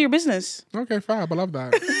don't? It's none of your business. Okay, fab. I love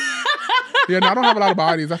that. Yeah, no, I don't have a lot of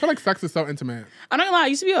bodies. I feel like sex is so intimate. I'm not gonna lie. I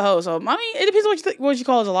used to be a hoe, so I mean, it depends on what you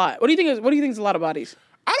call is a lot. What do you think is a lot of bodies?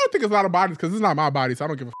 I don't think it's a lot of bodies because it's not my body, so I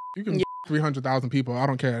don't give a. You can 300,000 people. I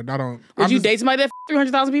don't care. I don't. Would you date somebody that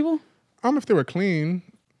 300,000 people? If they were clean.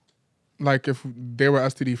 Like if they were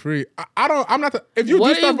STD free, I'm not. If you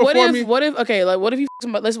do stuff before me, what if you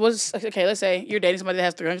let's say you're dating somebody that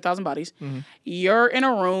has 300,000 bodies. Mm-hmm. You're in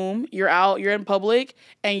a room, you're out, you're in public,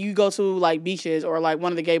 and you go to like beaches or like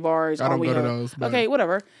one of the gay bars. I don't go to those. But... Okay,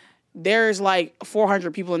 whatever. There's like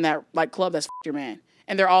 400 people in that like club that's your man.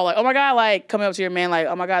 And they're all like, oh my God, like coming up to your man, like,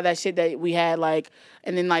 oh my God, that shit that we had, like,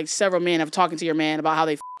 and then like several men have talking to your man about how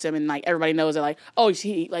they f***ed him, and like everybody knows that, like, oh,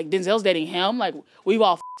 he like Denzel's dating him, like we've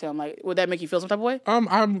all f***ed him. Like, would that make you feel some type of way?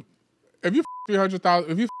 If you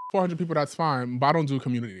 300,000, if you 400 people, that's fine. But I don't do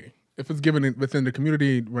community. If it's given within the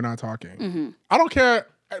community, we're not talking. Mm-hmm. I don't care.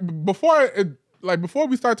 like before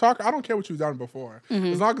we start talking, I don't care what you've done before.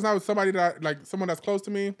 As long as I was somebody that like someone that's close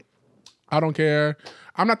to me, I don't care.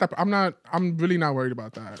 I'm really not worried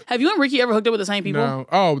about that. Have you and Ricky ever hooked up with the same people? No.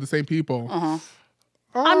 Oh, the same people.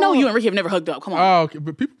 I know you and Ricky have never hooked up. Come on. Oh, okay.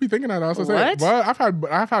 But people be thinking that. I was saying, well, I've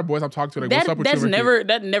had boys I've talked to like, what's up with you, Ricky?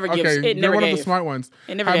 That never gives. Okay, It never you're one gave. of the smart ones.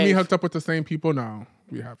 It never have gave. me hooked up with the same people? No,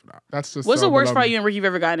 we have not. That's just. What's so the worst beloved. fight you and Ricky have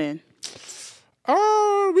ever gotten in?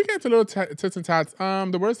 Oh, we get to little tits and tats.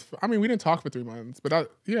 The worst. I mean, we didn't talk for 3 months, but that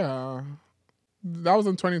was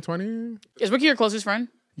in 2020. Is Ricky your closest friend?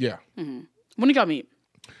 Yeah. When did y'all meet?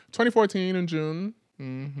 2014 in June.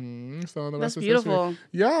 So the That's rest is beautiful. history.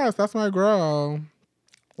 Yes, that's my girl.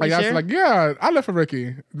 Like, You that's sure? like, yeah, I live for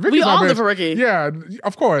Ricky. Ricky's We my all bitch. live for Ricky. Yeah,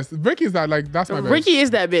 of course. Ricky's that, like, that's my bitch. Ricky is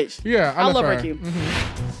that bitch. Yeah, I love for her. Ricky.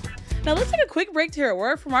 Now let's take a quick break to hear a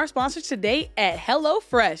word from our sponsor today at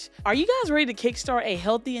HelloFresh. Are you guys ready to kickstart a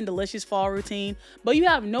healthy and delicious fall routine, but you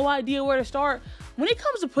have no idea where to start? When it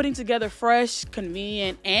comes to putting together fresh,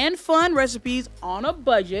 convenient, and fun recipes on a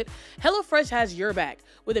budget, HelloFresh has your back.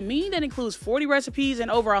 With a menu that includes 40 recipes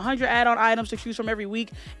and over 100 add-on items to choose from every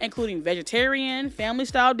week, including vegetarian,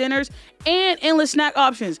 family-style dinners, and endless snack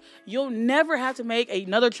options, you'll never have to make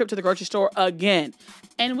another trip to the grocery store again.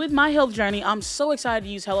 And with my health journey, I'm so excited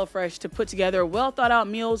to use HelloFresh to put together well-thought-out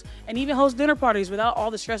meals and even host dinner parties without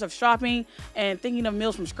all the stress of shopping and thinking of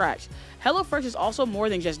meals from scratch. HelloFresh is also more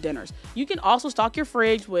than just dinners. You can also stock your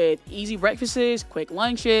fridge with easy breakfasts, quick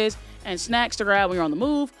lunches, and snacks to grab when you're on the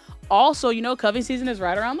move. Also, you know, cuffing season is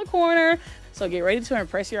right around the corner, so get ready to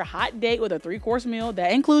impress your hot date with a 3-course meal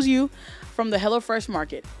that includes you from the HelloFresh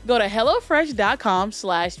market. Go to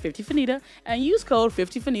HelloFresh.com/50Fannita and use code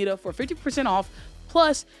 50Fannita for 50% off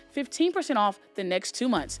plus 15% off the next 2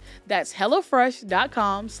 months. That's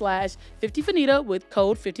HelloFresh.com/50Fannita with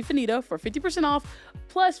code 50Fannita for 50% off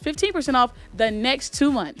plus 15% off the next 2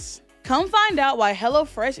 months. Come find out why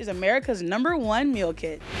HelloFresh is America's #1 meal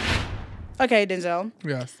kit. Okay, Denzel.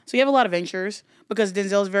 Yes. So you have a lot of ventures because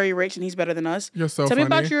Denzel's very rich and he's better than us. You're so tell me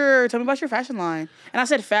funny. Tell me about your fashion line. And I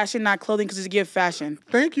said fashion, not clothing, because it's give fashion.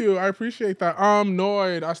 Thank you. I appreciate that.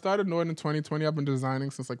 Noid. I started Noid in 2020. I've been designing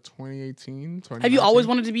since like 2018. Have you always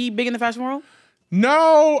wanted to be big in the fashion world?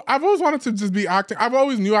 No, I've always wanted to just be acting. I've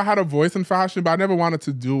always knew I had a voice in fashion, but I never wanted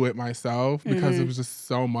to do it myself because it was just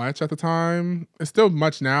so much at the time. It's still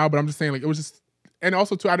much now, but I'm just saying like it was just, and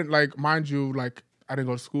also too, I didn't like, mind you, like I didn't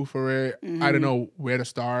go to school for it. I didn't know where to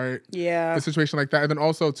start. Yeah. A situation like that. And then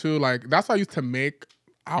also too, like that's why I used to make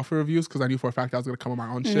outfit reviews because I knew for a fact I was gonna come with my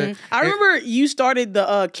own shit. I remember you started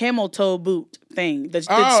the camel toe boot thing. The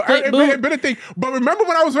Oh, split boot. it been a thing. But remember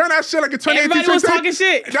when I was wearing that shit like in 2018? Everybody was talking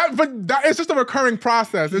shit. But it's just a recurring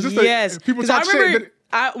process. It's just Yes. like people 'Cause talk I remember shit.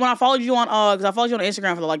 when I followed you on, because I followed you on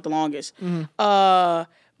Instagram for the longest.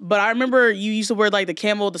 But I remember you used to wear like the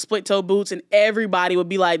camel, the split toe boots, and everybody would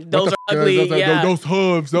be like, "Those are ugly." Those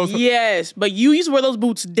hooves. Yes, but you used to wear those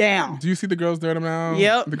boots down. Do you see the girls doing them now?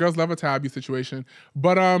 Yep. The girls love a tabby situation.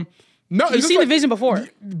 But no, You've seen the vision before.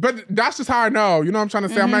 But that's just how I know. You know what I'm trying to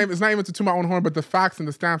say? It's not even to toot my own horn, but the facts and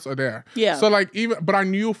the stamps are there. Yeah. So like but I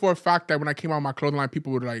knew for a fact that when I came out with my clothing line,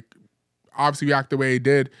 people would like obviously react the way it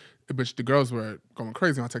did. But the girls were going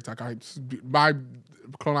crazy on TikTok. My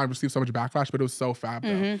clothing line received so much backlash, but it was so fab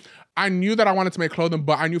though. I knew that I wanted to make clothing,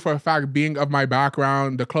 but I knew for a fact, being of my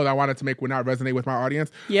background, the clothes I wanted to make would not resonate with my audience.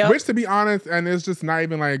 Yep. Which, to be honest, and it's just not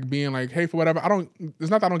even like being like hateful, whatever. It's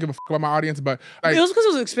not that I don't give a fuck about my audience, but like, It was because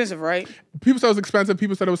it was expensive, right? people said it was expensive.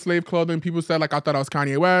 People said it was slave clothing. People said like I thought I was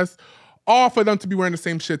Kanye West. All for them to be wearing the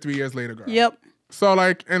same shit 3 years later, girl. Yep. So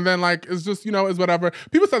like, and then like, it's just, you know, it's whatever.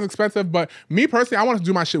 People say it's expensive, but me personally, I wanted to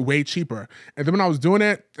do my shit way cheaper. And then when I was doing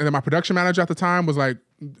it, and then my production manager at the time was like,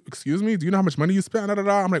 excuse me, do you know how much money you spent? Da, da,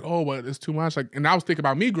 da. I'm like, oh, well, it's too much. Like, and I was thinking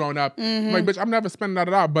about me growing up. I'm like, bitch, I'm never spending da,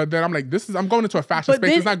 da, da. But then I'm like, I'm going into a fashion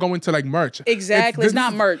space. It's not going to like merch. Exactly. It's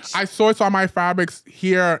not merch. I source all my fabrics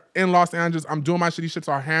here in Los Angeles. I'm doing my shit. These shits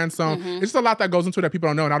are hand sewn. It's just a lot that goes into it that people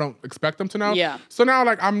don't know, and I don't expect them to know. Yeah. So now,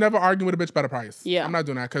 like, I'm never arguing with a bitch about a price. Yeah. I'm not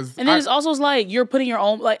doing that because. And then it's also like you're putting your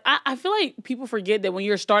own, like, I feel like people forget that when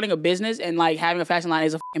you're starting a business and like having a fashion line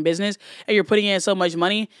is a fucking business and you're putting in so much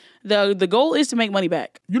money, the goal is to make money back.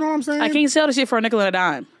 You know what I'm saying? I can't sell the shit for a nickel and a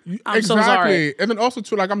dime. I'm so exactly. sorry. And then also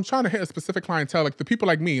too, like I'm trying to hit a specific clientele, like the people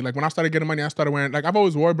like me. Like when I started getting money, I started wearing, like I've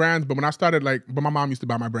always wore brands, but when I started but my mom used to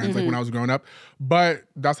buy my brands like when I was growing up. But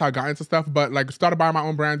that's how I got into stuff. But like started buying my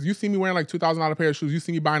own brands. You see me wearing like $2,000 pair of shoes. You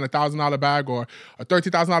see me buying $1,000 bag or a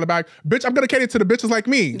 $13,000 bag. Bitch, I'm gonna cater to the bitches like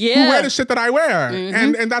me who wear the shit that I wear,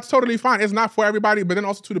 and that's totally fine. It's not for everybody. But then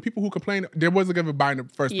also to the people who complain, there wasn't gonna buy in the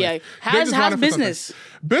first place. How's business?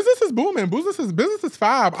 Business is booming. Business is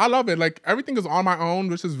fab. I love it. Like everything is on my own,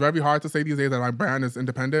 which is very hard to say these days that my brand is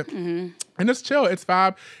independent. And it's chill. It's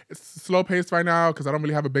fab. It's slow paced right now because I don't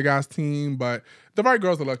really have a big ass team, but the right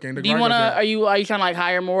girls are looking. Do you want to, are you trying to like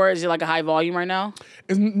hire more? Is it like a high volume right now?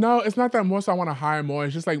 No, it's not that more so I want to hire more.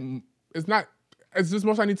 It's just like, it's just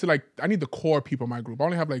most I need the core people in my group. I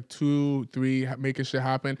only have like 2, 3 making shit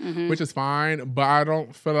happen, which is fine. But I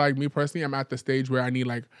don't feel like me personally, I'm at the stage where I need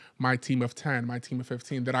like my team of 10, my team of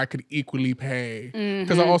 15 that I could equally pay.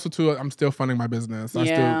 Because I also too, I'm still funding my business.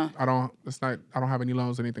 I don't have any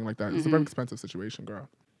loans or anything like that. It's a very expensive situation, girl.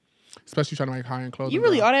 Especially trying to make high-end clothes. You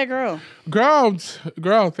really are that girl.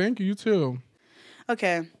 Girl, thank you. You too.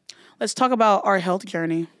 Okay, let's talk about our health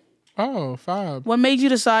journey. Oh, fab. What made you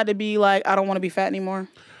decide to be like, I don't want to be fat anymore?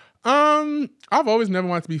 I've always never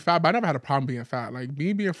wanted to be fat, but I never had a problem being fat. Like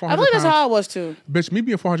me being 400 I believe pounds. that's how I was too. Bitch, me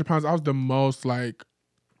being 400 pounds, I was the most like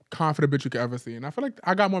confident bitch you could ever see. And I feel like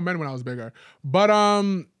I got more men when I was bigger. But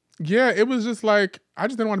yeah, it was just like, I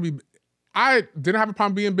just didn't want to be, I didn't have a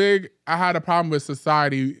problem being big. I had a problem with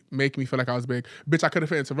society making me feel like I was big. Bitch, I could have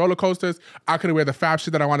fit into roller coasters. I could have wear the fab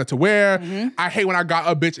shit that I wanted to wear. I hate when I got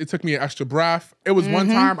up, bitch, it took me an extra breath. It was one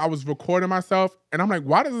time I was recording myself and I'm like,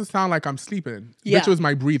 why does it sound like I'm sleeping? Bitch, it was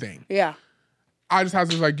my breathing. Yeah. I just had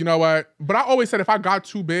to like, you know what? But I always said if I got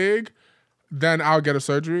too big, then I'll get a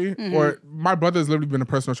surgery. Or my brother's literally been a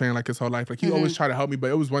personal trainer like his whole life. Like he always tried to help me,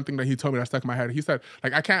 but it was one thing that he told me that stuck in my head. He said,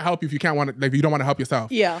 like, I can't help you if you can't want to, like, if you don't want to help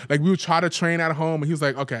yourself. Yeah. Like we would try to train at home and he was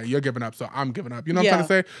like, okay, you're giving up, so I'm giving up. You know what I'm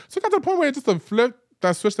trying to say? So it got to the point where it just a flip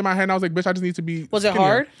that switched in my head and I was like, bitch, I just need to be Was skinnier. it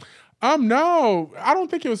hard? No, I don't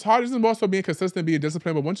think it was hard. It's just more so being consistent, being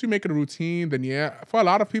disciplined. But once you make it a routine, then yeah. For a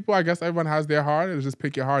lot of people, I guess everyone has their hard. It's just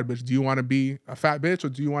pick your hard, bitch. Do you want to be a fat bitch or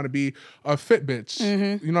do you want to be a fit bitch?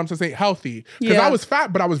 You know what I'm saying? Healthy. Because I was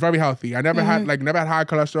fat, but I was very healthy. I never had high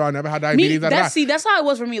cholesterol. I never had diabetes. That's how it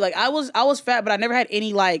was for me. Like I was fat, but I never had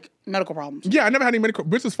any like medical problems. Yeah, I never had any medical,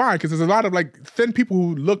 which is fine because there's a lot of like thin people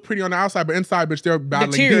who look pretty on the outside, but inside, bitch, they're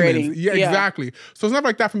battling demons. Yeah, exactly. So it's never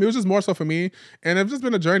like that for me. It was just more so for me, and it's just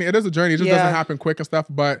been a journey. It is a journey. It just doesn't happen quick and stuff.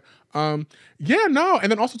 But yeah, no.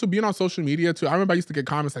 And then also to being on social media too. I remember I used to get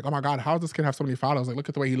comments like, "Oh my god, how does this kid have so many followers? Like, look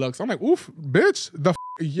at the way he looks." I'm like, "Oof, bitch,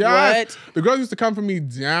 yes." What? The girls used to come for me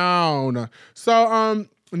down. So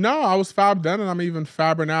no, I was fab then, and I'm even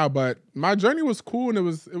fabber now. But my journey was cool, and it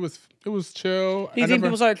was chill. Do you think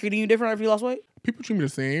people started treating you different after you lost weight? People treat me the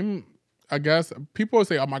same, I guess. People would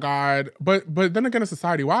say, "Oh my god," but then again, in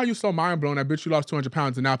society, why are you so mind blown that bitch you lost 200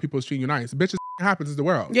 pounds and now people is treating you nice? Bitch, happens is the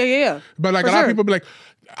world. Yeah. But like a lot of people be like,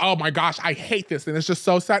 "Oh my gosh, I hate this," and it's just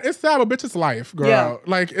so sad. It's sad, but bitch, it's life, girl. Yeah.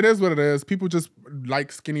 Like it is what it is. People just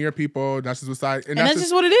like skinnier people. That's just what society, and that's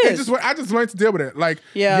just what it is. I just learned to deal with it. Like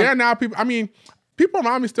now people. I mean. People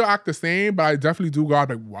around me still act the same, but I definitely do go out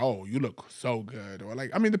like, whoa, you look so good. Or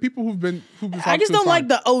like, I mean, the people who've been I just don't like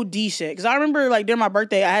the OD shit. Because I remember like during my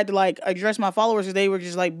birthday, I had to like address my followers because they were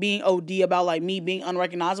just like being OD about like me being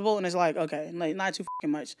unrecognizable. And it's like, okay, like not too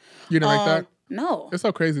fucking much. You didn't like that? No. It's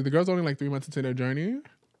so crazy. The girl's only like 3 months into their journey.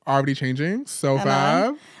 Already changing. So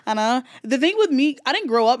fab. I know. The thing with me, I didn't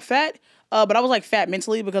grow up fat. But I was like fat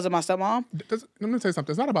mentally because of my stepmom. Let me tell you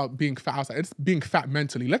something. It's not about being fat outside. It's being fat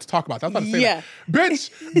mentally. Let's talk about that. I was about to say that.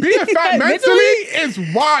 Bitch, being fat mentally is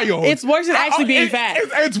wild. It's worse than actually being fat.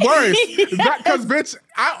 It's worse. Because bitch,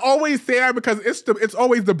 I always say that because it's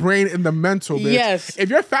always the brain and the mental, bitch. Yes. If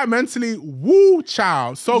you're fat mentally, woo,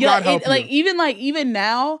 child. So God help you. Even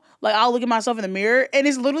now, like I'll look at myself in the mirror and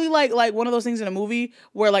it's literally like one of those things in a movie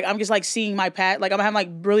where like I'm just like seeing my like I'm having like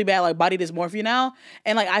really bad like body dysmorphia now,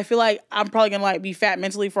 and like I feel like I'm probably gonna like be fat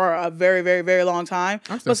mentally for a very, very, very long time.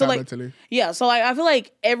 I'm still fat mentally. Yeah, so like I feel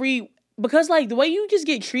like because like the way you just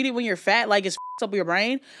get treated when you're fat like it's f***ed up with your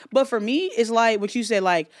brain. But for me, it's like what you said,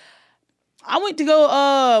 like I went to go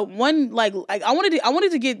I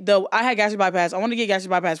wanted to get I had gastric bypass. I wanted to get gastric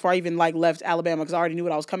bypass before I even like left Alabama because I already knew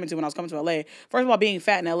what I was coming to when I was coming to LA. First of all, being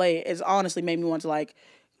fat in LA is honestly made me want to like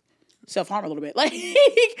self-harm a little bit. Like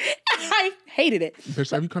I hated it. Bitch,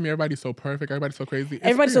 have you come here? Everybody's so perfect. Everybody's so crazy.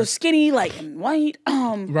 Everybody's so skinny, like and white.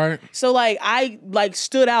 Right. So like I like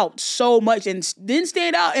stood out so much and didn't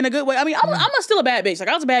stand out in a good way. I mean, I'm still a bad bitch. Like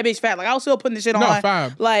I was a bad bitch fat. Like I was still putting this shit on.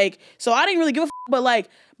 Fab. Like so I didn't really give a but like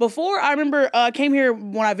before I remember came here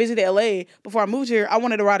when I visited LA, before I moved here, I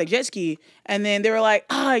wanted to ride a jet ski. And then they were like,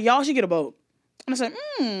 y'all should get a boat. And I said,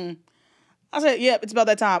 I said, yeah, it's about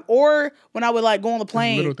that time. Or when I would like go on the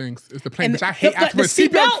plane. Little things. It's the plane, bitch. I hate after the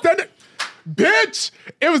seatbelt extended. Bitch,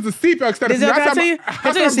 it was the seatbelt extended. Can I tell you?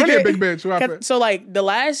 I'm really a big bitch. What happened? So like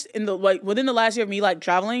within the last year of me like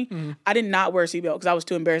traveling, I did not wear a seatbelt because I was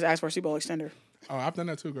too embarrassed to ask for a seatbelt extender. Oh, I've done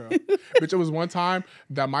that too, girl. Bitch, it was one time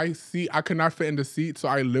that my seat, I could not fit in the seat. So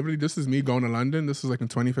I literally, this is me going to London. This was like in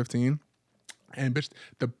 2015. And bitch,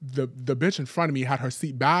 the bitch in front of me had her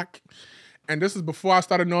seat back. And this is before I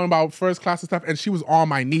started knowing about first class and stuff. And she was on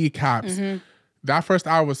my kneecaps. That first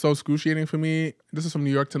hour was so excruciating for me. This is from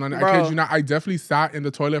New York to London. Bro. I kid you not. I definitely sat in the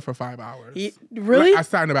toilet for 5 hours. Really? Like, I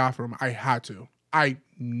sat in the bathroom. I had to.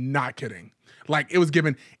 Not kidding. Like, it was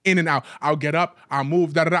given in and out. I'll get up, I'll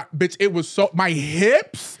move, da-da-da. Bitch, it was so... My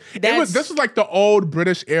hips... This was like the old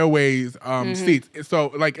British Airways seats.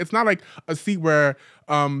 So, like, it's not like a seat where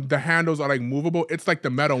the handles are, like, movable. It's like the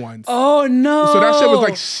metal ones. Oh, no. So that shit was,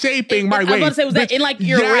 like, shaping my waist. I was about to say, was that in, like,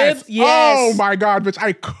 your ribs? Yes. Oh, my God, bitch.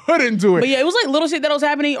 I couldn't do it. But, yeah, it was, like, little shit that was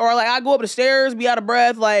happening. Or, like, I go up the stairs, be out of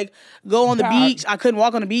breath, like, go on the beach. I couldn't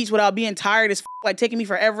walk on the beach without being tired as like, taking me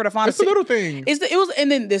forever to find a little thing.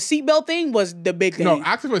 And then the seatbelt thing was the big thing. No,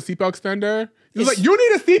 asking for a seatbelt extender. He was like, you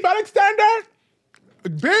need a seatbelt extender?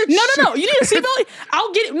 Bitch. No. You need a seatbelt?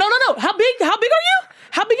 I'll get it. No. How big are you?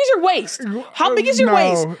 How big is your waist? How big is your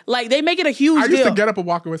waist? Like, they make it a huge deal. I used to get up and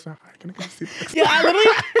walk away. So, can I get a seatbelt extender? Yeah,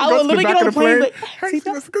 I would literally get on the plane. Like,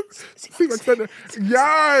 seatbelt extender.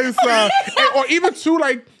 Yes. Or even too,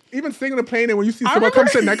 like, even sitting in the plane and when you see someone come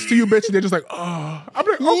sit next to you, bitch, they're just like, oh. I'm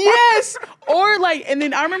like, oh yes. Or like, and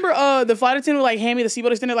then I remember the flight attendant would like hand me the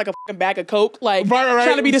seatbelt extender like a fucking bag of Coke, like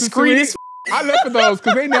trying to be discreet as I live for those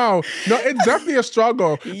because they know. No, it's definitely a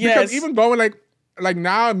struggle. Yes. Because even going like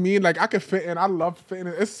now, me, like I could fit in. I love fitting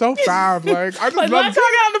in. It's so fast. Like I just like love. last time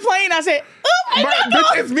I got on the plane, I said, "Oh my God!"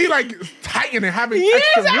 Bitch, it's me like tightening, having yes,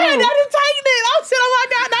 extra room. I had that tightening. I said, "Oh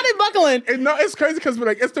my God, not in buckling." And no, it's crazy because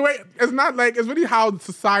like it's the way. It's not like it's really how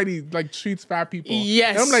society like treats fat people.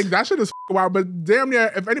 Yes, and I'm like that shit is wild. But damn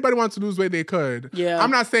near, if anybody wants to lose weight, they could. Yeah,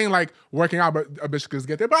 I'm not saying like working out, but a bitch could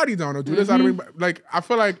get their body done or do this. Like I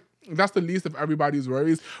feel like. That's the least of everybody's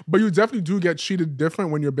worries. But you definitely do get treated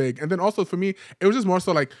different when you're big. And then also for me, it was just more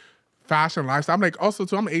so like fashion lifestyle. I'm like, also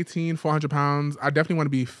too, I'm 18, 400 pounds. I definitely want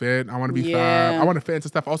to be fit. I want to be fat. I want to fit into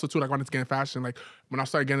stuff. Also too, like when it's getting fashion, like when I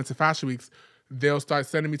started getting into fashion weeks, they'll start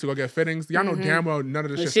sending me to go get fittings. Y'all know damn well none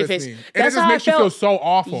of this shit fits me. And it just makes you feel so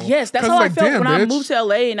awful. Yes, that's how I felt when I bitch. moved to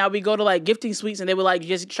LA and I would go to like gifting suites and they would like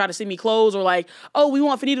just try to send me clothes or like, oh, we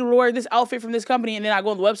want Fannita to wear this outfit from this company. And then I go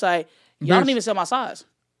on the website, y'all don't even sell my size.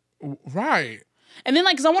 Right. And then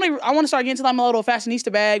like, cause I want to start getting to like my little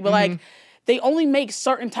fashionista bag, but like they only make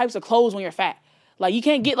certain types of clothes when you're fat. Like you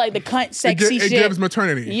can't get like the cunt sexy shit. It gives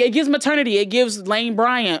maternity. Yeah, it gives maternity. It gives Lane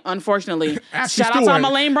Bryant, unfortunately. Shout out to all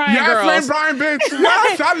my Lane Bryant girls. Lane Bryant bitch.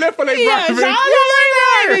 Yes, I live for Lane Bryant bitch. Shout out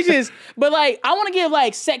to Lane Bryant bitches. But like, I want to give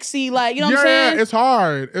like sexy, like, you know what I'm saying? Yeah, it's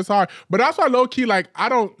hard. It's hard. But that's why low key, like, I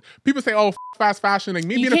don't, people say, oh, fast fashion. Like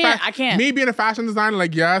me being a fashion designer,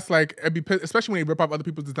 like, yes, like, it'd be, especially when you rip off other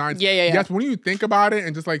people's designs. Yeah. Yes, when you think about it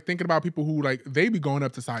and just like thinking about people who like, they be going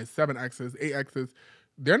up to size 7Xs, 8Xs.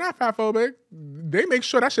 They're not fat phobic. They make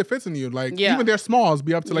sure that shit fits in you. Like, even their smalls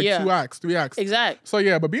be up to like 2X, 3X. Exactly. So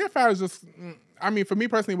yeah, but being fat is just, I mean, for me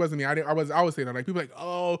personally, it wasn't me. I always say that. Like, people like,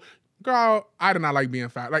 oh, girl, I did not like being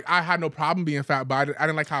fat. Like, I had no problem being fat, but I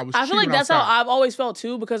didn't like how I was treated. I feel like that's how I've always felt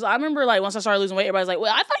too, because I remember like once I started losing weight, everybody's like,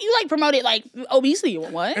 well, I thought you like promoted like obesity.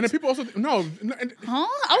 What? And then people also, no. Huh?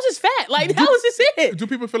 I was just fat. Like, that was just it. Do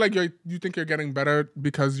people feel like you think you're getting better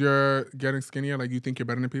because you're getting skinnier? Like, you think you're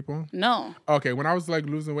better than people? No. Okay, when I was like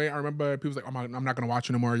losing weight, I remember people was like, oh, I'm not going to watch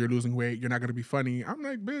you anymore. You're losing weight. You're not going to be funny. I'm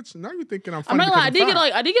like, bitch, now you're thinking I'm funny. I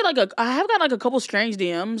have got like a couple strange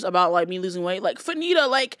DMs about like me losing weight. Like, Fannita,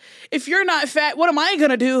 like, if you're not fat, what am I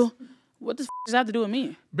gonna do? What does that have to do with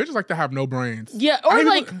me? Bitches like to have no brains. Yeah, or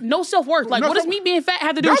like no self-worth. Like, what does me being fat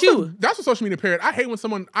have to do with you? That's a social media period. I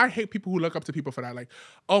hate people who look up to people for that. Like,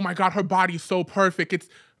 oh my God, her body's so perfect. It's,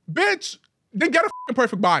 bitch, then get a fucking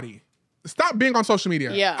perfect body. Stop being on social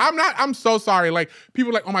media. Yeah. I'm so sorry. Like,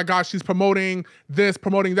 people are like, oh my God, she's promoting this,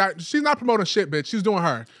 promoting that. She's not promoting shit, bitch. She's doing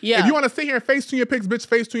her. Yeah. If you want to sit here and face tune your pics, bitch,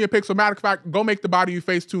 face tune your pics. So matter of fact, go make the body you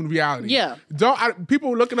face tune reality. Yeah.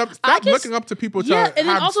 People looking up, stop looking up to people to and then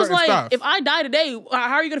have also it's like, stuff. if I die today,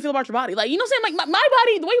 how are you gonna feel about your body? Like, you know what I'm saying? Like, my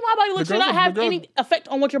body, the way my body looks should not have any effect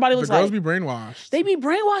on what your body looks like. The girls be brainwashed. They be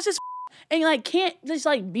brainwashed as and like can't just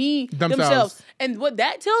like be themselves. And what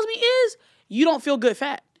that tells me is you don't feel good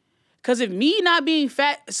fat. Because if me not being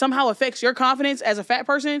fat somehow affects your confidence as a fat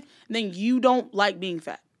person, then you don't like being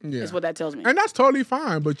fat. Yeah. Is what that tells me. And that's totally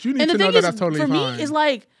fine, but you need to know that that's totally fine. For me, it's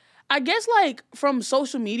like, I guess like from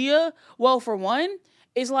social media, well, for one,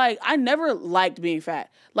 it's like I never liked being fat.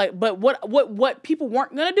 Like, but what people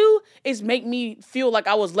weren't gonna do is make me feel like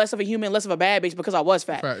I was less of a human, less of a bad bitch because I was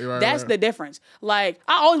fat. That's the difference. Like,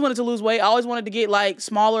 I always wanted to lose weight. I always wanted to get like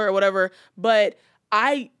smaller or whatever, but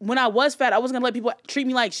when I was fat, I wasn't gonna let people treat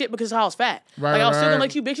me like shit because I was fat. I was still gonna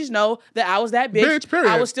let you bitches know that I was that bitch. Bitch, period.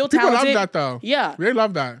 I was still talented. People love that though. Yeah. They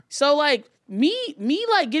love that. So like, me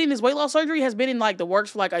like getting this weight loss surgery has been in like the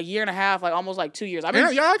works for like a year and a half, like almost like 2 years. I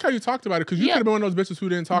like how you talked about it because you could have been one of those bitches who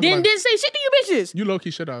didn't talk about it. Didn't say shit to you bitches. You low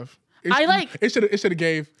key should have. It should have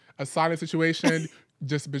gave a silent situation.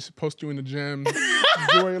 Just bitch post you in the gym,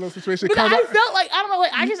 enjoy a little situation. But I felt like, I don't know,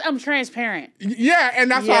 like I'm transparent. Yeah, and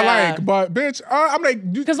that's what I like. But bitch, I'm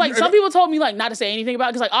like, because like some people told me like not to say anything about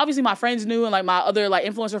it, because like obviously my friends knew and like my other like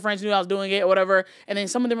influencer friends knew I was doing it or whatever, and then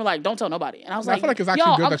some of them were like, don't tell nobody, and I was like, I feel like it's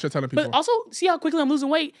actually good that you're telling people. But also, see how quickly I'm losing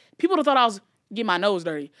weight. People would have thought I was getting my nose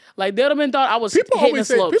dirty. Like they would have been thought I was hitting the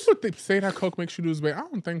slopes. People say that coke makes you lose weight. I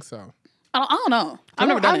don't think so. I don't know. I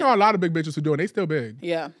know a lot of big bitches who do it. They still big.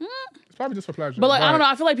 Yeah. It's probably just for pleasure. But like, I don't know.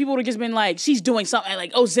 I feel like people would have just been like, she's doing something.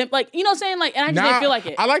 Like, oh, Zip. Like, you know what I'm saying? Like, and I just didn't feel like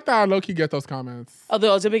it. I like that I low-key get those comments. Oh, the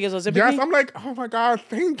Ozempic is Ozempic? Yes, I'm like, oh my God,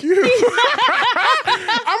 thank you.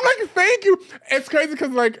 I'm like, thank you. It's crazy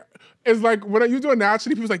because like, it's like when you do it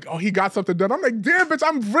naturally, people's like, oh, he got something done. I'm like, damn, bitch,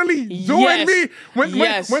 I'm really doing me.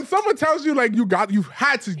 When someone tells you like you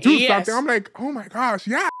had to do something, I'm like, oh my gosh,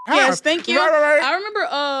 yeah. Yes, thank you. Right. I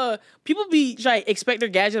remember people be like expect their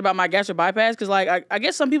gadget about my gastric bypass because like I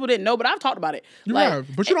guess some people didn't know, but I've talked about it. You have,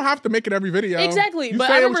 but you don't have to make it every video. Exactly. But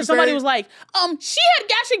I remember somebody was like, she had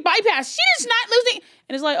gastric bypass. She is not losing.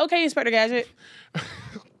 And it's like, okay, Inspector Gadget.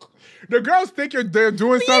 The girls think they're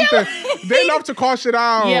doing something. Yeah. They love to call shit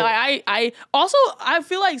out. Yeah, I also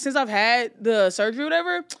feel like since I've had the surgery or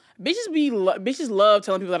whatever, bitches love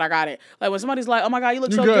telling people that I got it. Like when somebody's like, "Oh my God, you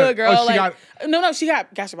look so good, girl." Oh, she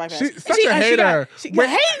got gastric bypass. She's such a hater. Hating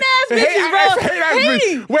ass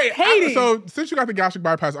bitches, bro. Hating. So since you got the gastric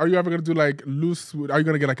bypass, are you ever gonna do like loose? Are you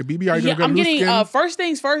gonna get like a BB? Are you gonna get loose skin? First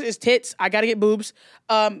things first is tits. I gotta get boobs.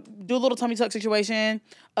 Do a little tummy tuck situation.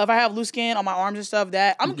 If I have loose skin on my arms and stuff,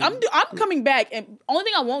 that I'm coming back. And only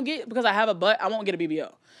thing I won't get, because I have a butt, I won't get a BBL.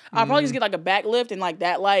 I'll probably just get like a back lift and like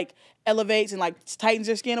that like elevates and like tightens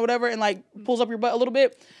your skin or whatever and like pulls up your butt a little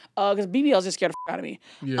bit. Because BBL's just scared the fuck out of me.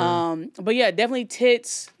 Yeah. But yeah, definitely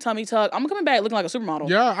tits, tummy tuck. I'm coming back looking like a supermodel.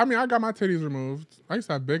 Yeah, I mean, I got my titties removed. I used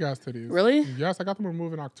to have big ass titties. Really? Yes, I got them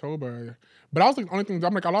removed in October. But I was like, the only thing,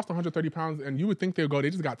 I'm like, I lost 130 pounds, and you would think they would go, they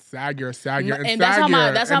just got saggier, and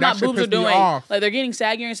saggier. That's how my boobs are doing. Like, they're getting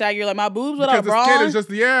saggier and saggier. Like, my boobs without bra. The skin is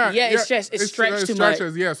just, it's stretched too much.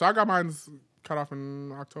 Yeah, so I got mine cut off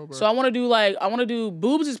in October. So I want to do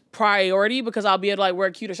boobs is priority because I'll be able to like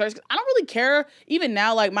wear cuter shirts. I don't really care. Even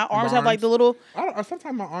now, like, my arms have like the little.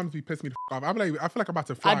 Sometimes my arms be pissing me the off. I feel like I'm about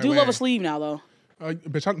to fly I do love a sleeve now, though.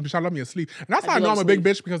 Bitch, I love me a sleeve. And that's how I know I'm a big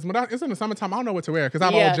bitch, because when it's in the summertime, I don't know what to wear, because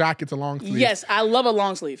I have all jackets and long sleeves. Yes, I love a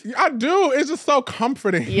long sleeve. I do. It's just so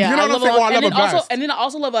comforting. Yeah, you know what I'm saying? I love a vest. And then I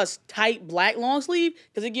also love a tight black long sleeve,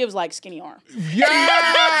 because it gives like skinny arm.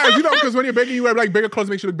 Yeah, because when you're bigger, you wear like bigger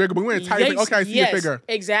clothes, makes you look bigger. But when you're tight, it's like, okay, I see your figure.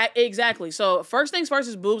 Exactly. So first things first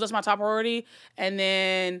is boobs. That's my top priority. And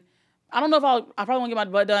then I don't know if I probably won't get my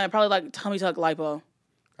butt done. Probably like tummy tuck lipo.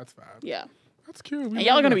 That's fab. Yeah. That's cute. And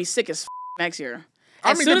y'all are gonna be sick as next year.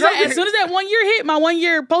 As soon as that 1 year hit, my 1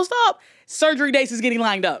 year post-op, surgery dates is getting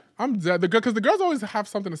lined up. I'm dead. Because the girls always have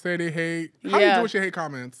something to say they hate. How do you do with your hate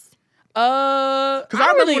comments? Because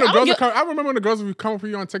I remember when the girls would come for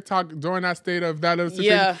you on TikTok during that state of that little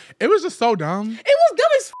situation. Yeah. It was just so dumb. It was dumb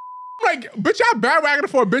as like, bitch, y'all bandwagoning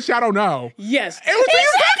for a bitch y'all don't know. Yes. It was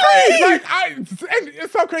exactly. And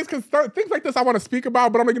it's so crazy because things like this I want to speak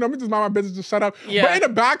about, but I'm like, let me just mind my business, just shut up. Yeah. But in the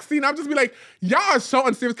back scene, I'm just be like, y'all are so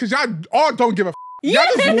unserious because y'all all don't give a Y'all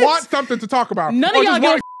just want something to talk about. None of y'all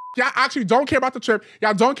give Y'all actually don't care about the trip.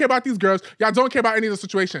 Y'all don't care about these girls. Y'all don't care about any of the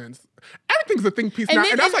situations. Everything's a think piece now.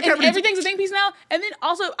 And that's like everything's a think piece now. And then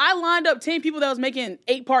also, I lined up 10 people that was making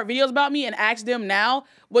 8-part videos about me and asked them now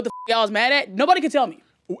what the y'all was mad at. Nobody could tell me.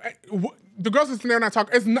 The girls are sitting there and not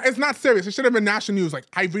talking. It's not serious. It should have been national news. Like,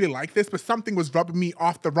 I really like this, but something was rubbing me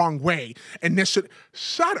off the wrong way. And this should...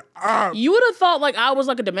 Shut up. You would have thought like I was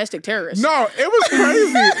like a domestic terrorist. No, it was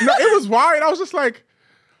crazy. No, it was wild. I was just like...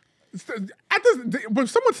 when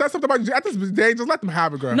someone says something about you at this day, just let them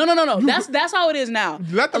have it, girl. No. That's how it is now.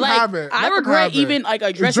 Let them have it. I regret even like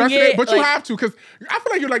addressing it. But you have to, because I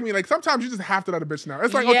feel like you're like me. Like sometimes you just have to let a bitch know.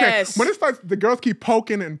 It's like, okay, when it starts, the girls keep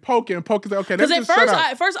poking and poking and poking. It's like, okay, because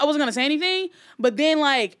at first I wasn't gonna say anything, but then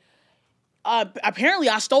like. Apparently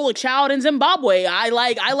I stole a child in Zimbabwe.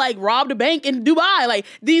 I robbed a bank in Dubai. Like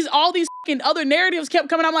all these fucking other narratives kept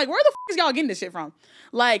coming. I'm like, where the fuck is y'all getting this shit from?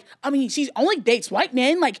 Like, I mean, she only dates white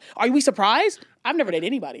men. Like, are we surprised? I've never dated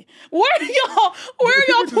anybody. Where are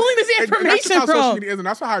y'all pulling this information that's just how from? social media is, and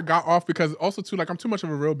that's how I got off because also too, like, I'm too much of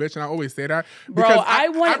a real bitch, and I always say that. Bro, because I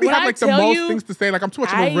be having like the most things to say. Like, I'm too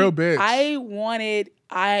much of a real bitch.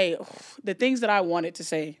 The things that I wanted to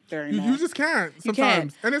say during that. You just can't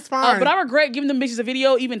sometimes, and it's fine. But I regret giving them bitches a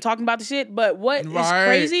video, even talking about the shit. But what is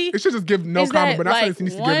crazy? It should just give no comment, but that's what it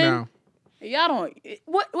needs to give now. Y'all don't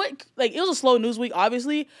like it was a slow news week,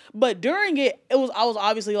 obviously, but during it I was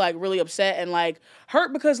obviously like really upset and like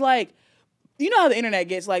hurt because like you know how the internet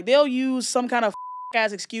gets, like they'll use some kind of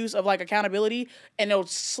ass excuse of like accountability and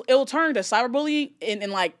it'll turn to cyberbullying in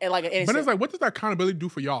like an instant. But it's like, what does that accountability do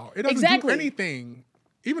for y'all? It doesn't do anything.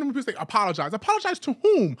 Even when people say apologize to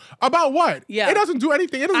whom? About what? Yeah, it doesn't do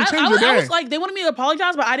anything. It doesn't change your day. I was like, they wanted me to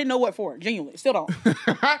apologize, but I didn't know what for. Genuinely, still don't.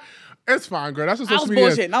 It's fine, girl. That's what social media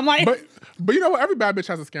is. I was bullshitting. I'm like, but you know what? Every bad bitch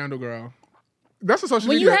has a scandal, girl. That's what social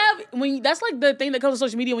media. That's like the thing that comes to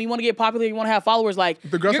social media when you want to get popular, you want to have followers. Like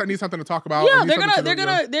the girls that need something to talk about. Yeah, they're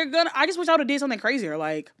gonna. I just wish I would have did something crazier,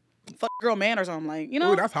 like fuck girl man or something, like, you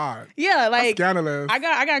know. Ooh, that's hot. Yeah, like that's scandalous. I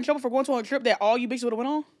got in trouble for going to a trip that all you bitches would have went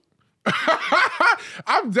on.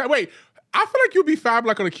 Wait. I feel like you'd be fab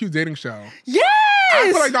like on a cute dating show. Yes!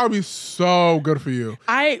 I feel like that would be so good for you.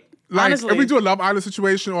 Honestly, if we do a Love Island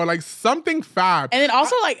situation or like something fab. And then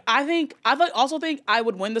also I think I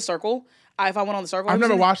would win The Circle if I went on The Circle. I've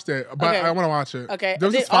never watched it, but I want to watch it. Okay. There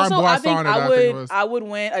was this fine boy I saw on it. I would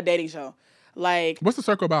win a dating show. Like, what's The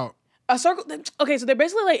Circle about? A circle. Okay, so they're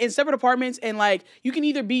basically like in separate apartments, and like you can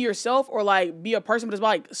either be yourself or like be a person, but it's about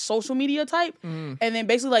like social media type. And then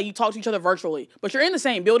basically like you talk to each other virtually, but you're in the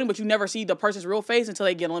same building, but you never see the person's real face until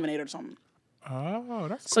they get eliminated or something. Oh,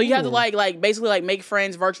 that's so cool. You have to like basically like make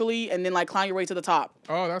friends virtually, and then like climb your way to the top.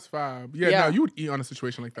 Oh, that's fab. Yeah, no, you would eat on a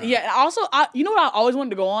situation like that. Yeah, and also you know what I always wanted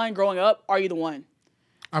to go on growing up? Are You the One?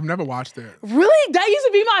 I've never watched it. Really? That used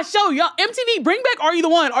to be my show, y'all. MTV, bring back Are You the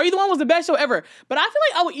One? Are You the One was the best show ever. But I feel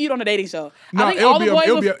like I would eat on a dating show. No, I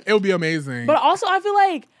think it'll be amazing. But also, I feel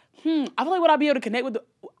like would I be able to connect with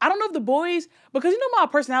I don't know if the boys, because you know my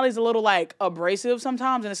personality is a little like abrasive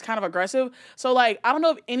sometimes and it's kind of aggressive. So like I don't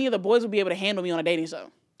know if any of the boys would be able to handle me on a dating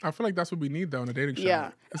show. I feel like that's what we need though in a dating show. Yeah,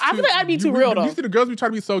 I feel like I'd be too real though. You see the girls we try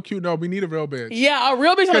to be so cute. No, we need a real bitch. Yeah, a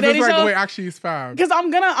real bitch on a dating show. The way actually is fab. Because I'm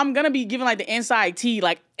gonna be giving like the inside tea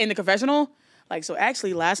like in the confessional. Like, so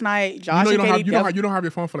actually last night Josh and Katie, you don't have your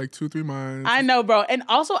phone for like 2-3 months. I know, bro. And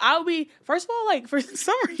also I'll be first of all like for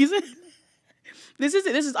some reason. This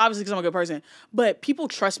is obviously because I'm a good person, but people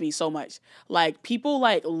trust me so much. Like people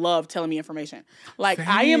like love telling me information. Like same.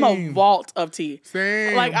 I am a vault of tea.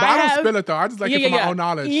 Same. Like but I don't spill it though. I just like it for my own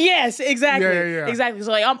knowledge. Yes, exactly. Yeah. Exactly.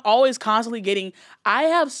 So like I'm always constantly getting. I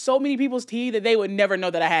have so many people's tea that they would never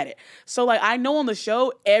know that I had it. So like I know on the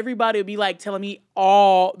show everybody would be like telling me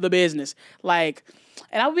all the business. Like,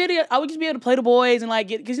 and I would just be able to play the boys and like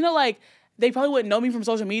get because you know like. They probably wouldn't know me from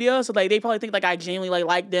social media, so like they probably think like I genuinely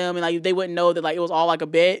like them, and like they wouldn't know that like it was all like a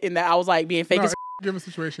bit, and that I was like being fake. Give a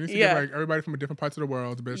situation. You see like everybody from different parts of the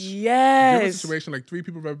world, bitch. Yes. Give a situation like 3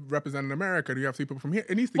 people representing America. Do you have 3 people from here?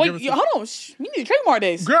 It needs to hold on. We need to trademark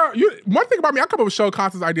this. Girl, one thing about me, I come up with show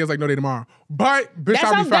concepts ideas like No Day Tomorrow. But bitch,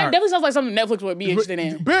 that definitely sounds like something Netflix would be interested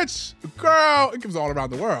in. Bitch, girl, it gives all around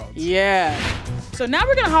the world. Yeah. So now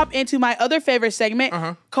we're gonna hop into my other favorite segment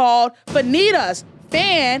called Fannita's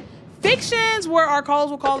Fan Fictions, where our callers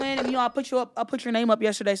will call in, and you know I put your name up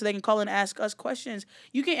yesterday so they can call in and ask us questions.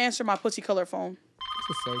 You can answer my pussy color phone.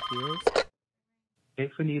 This is so cute.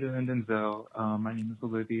 Hey, Fannita and Denzel. My name is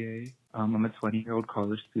Olivier. I'm a 20-year-old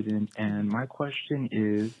college student, and my question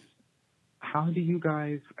is, how did you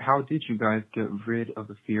guys get rid of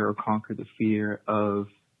the fear or conquer the fear of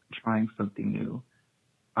trying something new?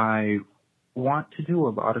 I want to do a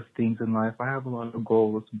lot of things in life. I have a lot of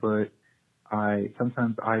goals, but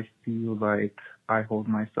sometimes I feel like I hold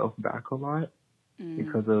myself back a lot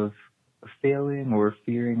because of failing or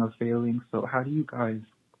fearing of failing. So how do you guys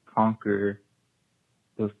conquer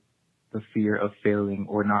the fear of failing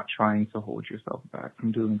or not trying to hold yourself back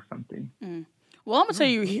from doing something? Well, I'm going to tell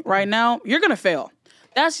you right now, you're going to fail.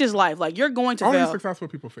 That's just life. Like, you're going to fail. Only successful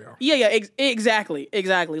people fail. Yeah, exactly.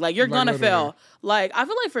 Like, you're going to fail. Like, I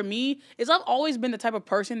feel like for me, I've always been the type of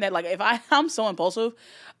person that, like, I'm so impulsive.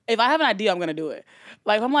 If I have an idea, I'm going to do it.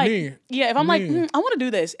 Like, if I'm like, I want to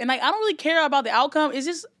do this. And, like, I don't really care about the outcome. It's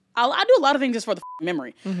just, I do a lot of things just for the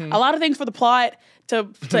memory. A lot of things for the plot, to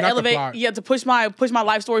elevate, to push my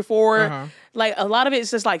life story forward. Like a lot of it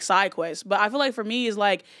is just like side quests. But I feel like for me is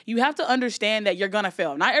like you have to understand that you're gonna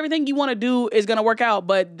fail. Not everything you want to do is gonna work out,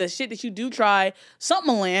 but the shit that you do try,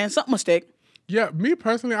 something will land, something will stick. Yeah, me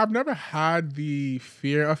personally, I've never had the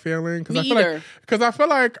fear of failing. Me either. Because I feel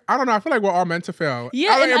like, I don't know, I feel like we're all meant to fail.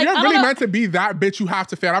 Yeah, if you're really meant to be that bitch, you have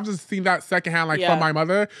to fail. I've just seen that secondhand, from my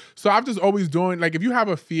mother. So I've just always doing, like, if you have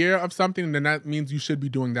a fear of something, then that means you should be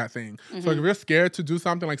doing that thing. So like, if you're scared to do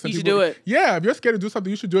something, like some you people, should do it. Yeah, if you're scared to do something,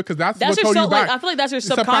 you should do it because that's what your told you back. I feel like that's your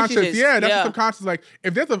subconscious. Yeah, that's your subconscious. Like,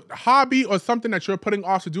 if there's a hobby or something that you're putting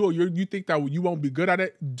off to do, or you think that you won't be good at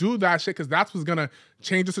it, do that shit because that's what's gonna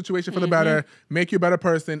change the situation for the better, make you a better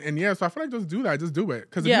person. And yeah, so I feel like just do that. Just do it.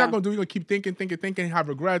 Because if you're not going to do it, you're going to keep thinking, have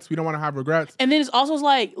regrets. We don't want to have regrets. And then it's also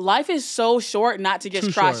like, life is so short not to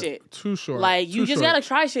just try shit. Too short. Like, you just got to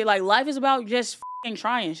try shit. Like, life is about just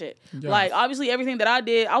trying shit. Yes. Like, obviously, everything that I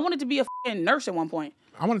did, I wanted to be a nurse at one point.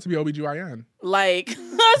 I wanted to be OBGYN. Like,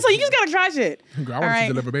 so you just got to try shit. Girl, I wanted to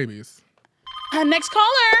deliver babies. Next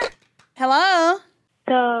caller. Hello.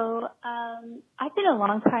 So, I've been a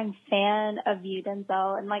long-time fan of you,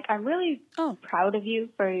 Denzel, and, like, I'm really proud of you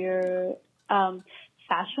for your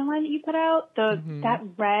fashion line that you put out. That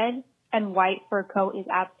red and white fur coat is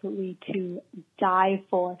absolutely to die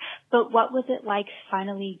for. But what was it like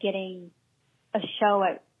finally getting a show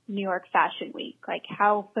at New York Fashion Week? Like,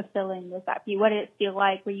 how fulfilling was that for you? What did it feel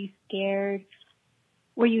like? Were you scared?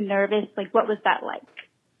 Were you nervous? Like, what was that like?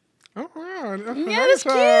 Oh, wow. That's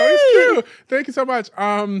cute. It's cute. Thank you so much.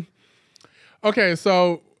 Okay,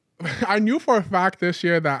 so I knew for a fact this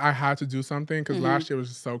year that I had to do something because last year was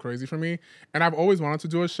just so crazy for me. And I've always wanted to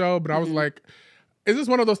do a show, but I was like, is this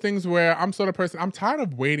one of those things where I'm sort of person, I'm tired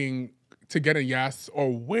of waiting to get a yes or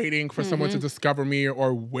waiting for someone to discover me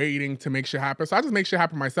or waiting to make shit happen. So I just make shit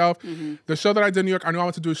happen myself. The show that I did in New York, I knew I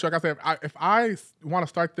wanted to do a show. Like I said, if I want to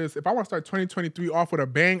start 2023 off with a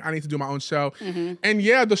bang, I need to do my own show. And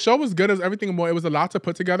yeah, the show was good as everything and more. It was a lot to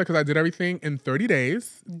put together because I did everything in 30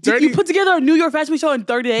 days. You put together a New York Fashion Week show in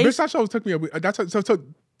 30 days? Bitch, that show took me so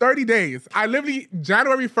 30 days. I literally,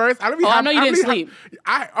 January 1st, I know you didn't sleep.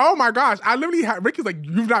 Oh my gosh. I literally had, Ricky's like,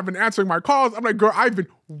 you've not been answering my calls. I'm like, girl, I've been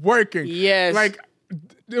working. Yes. Like,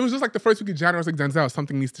 it was just like the first week of January. I was like, Denzel,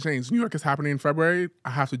 something needs to change. New York is happening in February. I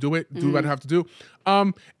have to do it. Do what I have to do.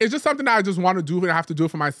 It's just something that I just want to do, but I have to do it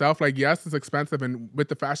for myself. Like, yes, it's expensive. And with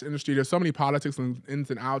the fashion industry, there's so many politics and ins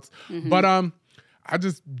and outs. But, I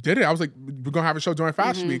just did it. I was like, we're going to have a show during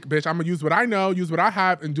Fashion Week. Bitch, I'm going to use what I know, use what I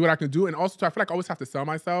have, and do what I can do. And also, I feel like I always have to sell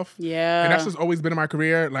myself. Yeah. And that's just always been in my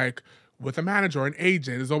career. Like, with a manager or an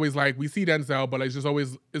agent, it's always like, we see Denzel, but it's just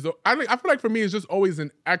always, I feel like for me, it's just always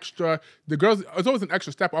an extra, it's always an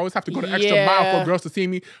extra step. I always have to go the extra mile for girls to see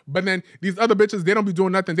me. But then these other bitches, they don't be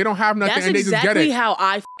doing nothing. They don't have nothing, and they just get it. That's exactly how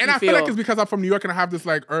I feel. And I feel like it's because I'm from New York and I have this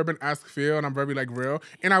like urban-esque feel and I'm very like real.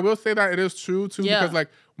 And I will say that it is true too, because like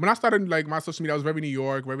when I started like my social media, I was very New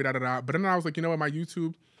York, very da-da-da. But then I was like, you know what, my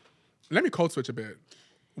YouTube, let me code switch a bit.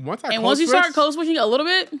 Once you start code switching a little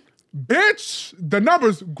bit, bitch, the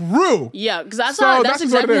numbers grew. Yeah, because that's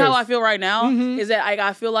exactly how I feel right now. Is that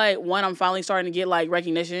I feel like, one, I'm finally starting to get like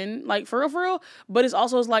recognition, like for real. But it's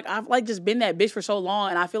also like I've like just been that bitch for so long,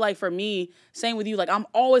 and I feel like for me, same with you, like I'm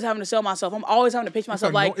always having to sell myself. I'm always having to pitch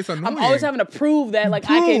myself. I'm always having to prove that like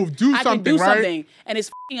I can do something, and it's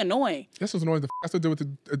fucking annoying. This was annoying. I still do it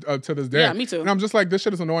to this day. Yeah, me too. And I'm just like, this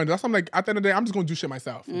shit is annoying. That's why I'm like, at the end of the day, I'm just gonna do shit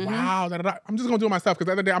myself. Wow, I'm just gonna do it myself because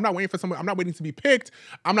at the end of the day, I'm not waiting for someone. I'm not waiting to be picked.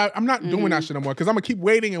 I'm not doing that shit no more because I'm gonna keep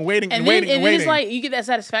waiting and waiting and waiting. And then it's like you get that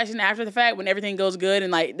satisfaction after the fact when everything goes good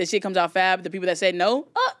and like the shit comes out fab. The people that said no,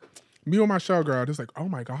 me on my show, girl, just like, oh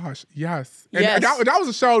my gosh, yes. And that was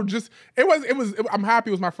a show. Just it was. I'm happy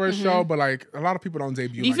it was my first show, but like a lot of people don't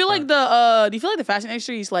debut. Do you feel like the fashion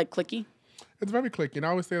industry is like cliquey? It's very cliquey, and I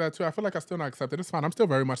always say that too. I feel like I'm still not accepted. It's fine. I'm still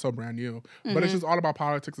very much so brand new, but it's just all about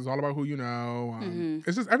politics. It's all about who you know.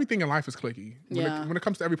 It's just everything in life is cliquey. When it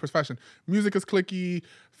comes to every profession, music is cliquey,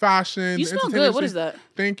 fashion. You smell good. What is that?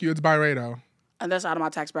 Thank you. It's Byredo. And that's out of my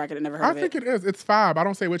tax bracket. I never heard of it. I think it is. It's fab. I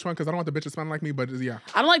don't say which one because I don't want the bitches smelling like me, but yeah.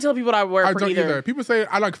 I don't like telling people that I wear I don't either. People say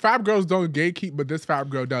I like fab girls don't gatekeep, but this fab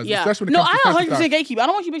girl does. Yeah. Especially when it comes to 100% gatekeep. I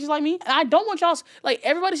don't want you bitches like me. And I don't want y'all, like,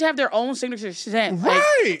 everybody should have their own signature scent. Right.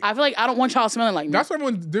 Like, I feel like I don't want y'all smelling like me. That's what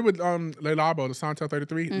everyone did with Le Labo, the Santel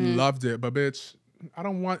 33. Loved it. But bitch, I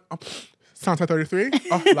don't want... Santel 33?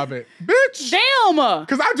 Oh, love it. Bitch! Damn!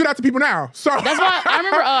 Because I do that to people now. So that's why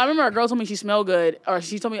I remember a girl told me she smelled good, or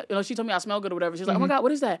she told me I smell good or whatever. She's like, oh my God,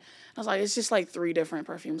 what is that? I was like, it's just like 3 different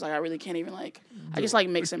perfumes. Like I really can't even like, I just like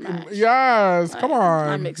mix and match. Yes, like, come on.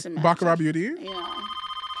 I mix and match. Baccarat Beauty. Yeah.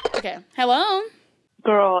 Okay. Hello?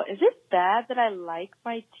 Girl, is it bad that I like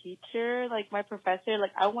my teacher, like my professor?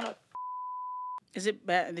 Like I want to... Is it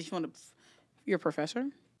bad that you want to... Your professor?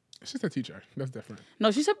 She's a teacher. That's different.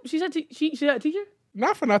 No, she said she had a teacher?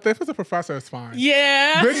 Not for nothing. If it's a professor, it's fine.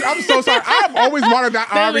 Yeah. Bitch, I'm so sorry. I've always wanted that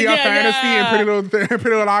Aria fantasy and Pretty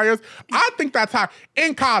Little Liars. I think that's hot.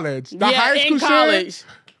 In college. The high school in college. shit.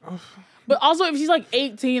 But also, if she's like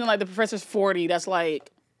 18 and like the professor's 40, that's like...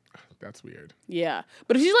 That's weird. Yeah.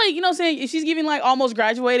 But if she's like, you know what I'm saying? If she's giving like almost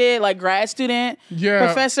graduated, like grad student,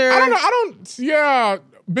 professor... Yeah.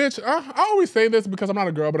 Bitch, I always say this because I'm not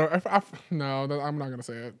a girl, but no, I'm not going to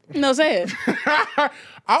say it. No, say it. I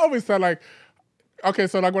always said like... Okay,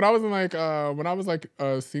 so like when I was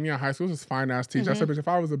a senior in high school, it was this fine ass teacher. I said, bitch, if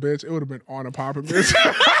I was a bitch, it would have been on a poppin', bitch.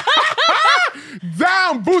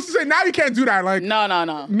 Down, boost. Now you can't do that. Like no.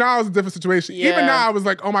 Now it's a different situation. Yeah. Even now, I was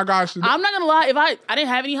like, oh my gosh. I'm not gonna lie. If I didn't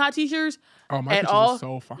have any hot teachers, my at teachers all, were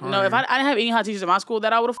so fine. No, if I didn't have any hot teachers in my school,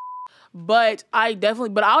 that I would have. But I would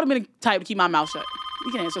have been the type to keep my mouth shut.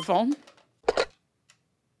 You can answer the phone.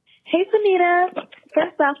 Hey, Fannita.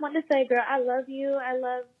 First off, I want to say, girl, I love you. I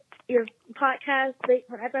love your podcast.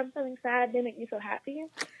 Whenever I'm feeling sad, they make me so happy.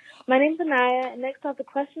 My name's Anaya, and next off, the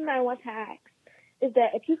question I want to ask is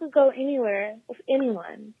that if you could go anywhere with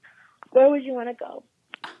anyone, where would you want to go?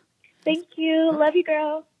 Thank you. Love you,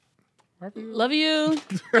 girl. Love you.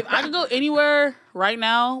 If I could go anywhere right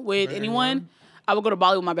now with anyone, I would go to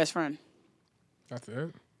Bali with my best friend. That's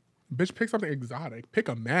it? Bitch, pick something exotic. Pick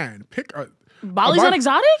a man. Bali's not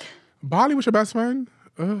exotic? Bali with your best friend?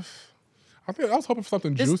 Ugh. I was hoping for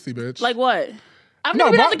something juicy, bitch. Like what? I've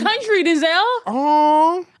never been out the country, Denzel.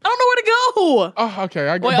 Oh. I don't know where to go. Oh,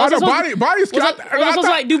 okay. Body's cute. Was I supposed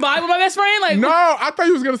to like Dubai with my best friend? Like no, I thought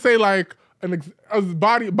you was gonna say like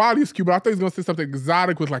body's cute, but I thought he was gonna say something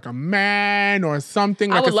exotic with like a man or something.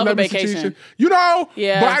 Like I would love a vacation. Situation. You know?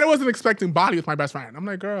 Yeah. But I wasn't expecting Bali with my best friend. I'm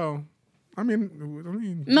like, girl. I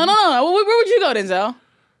mean. No. Where would you go, Denzel?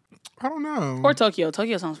 I don't know. Or Tokyo.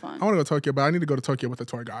 Tokyo sounds fun. I want to go to Tokyo, but I need to go to Tokyo with a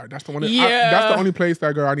tour guide. That's the one. Yeah. That's the only place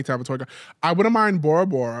that I need to have a tour guide. I wouldn't mind Bora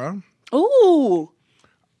Bora. Ooh.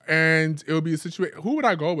 And it would be a situation. Who would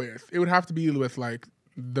I go with? It would have to be with like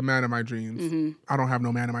the man of my dreams. I don't have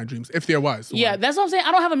no man of my dreams. If there was. Yeah, that's what I'm saying.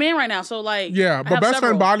 I don't have a man right now, so like. Yeah, but best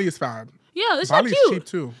friend Bali is fab. Yeah, it's Bali's so cute. Cheap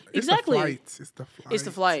too. Exactly. It's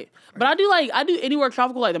the flight. But I do anywhere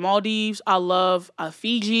tropical, like the Maldives. I love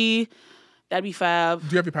Fiji. That'd be fab. Do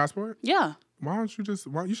you have your passport? Yeah. Why don't you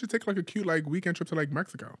you should take like a cute like weekend trip to like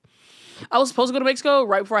Mexico. I was supposed to go to Mexico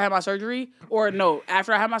right before I had my surgery. Or no,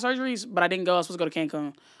 after I had my surgeries, but I didn't go. I was supposed to go to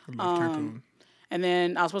Cancun. Cancun. And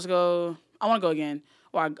then I was supposed to go, I want to go again.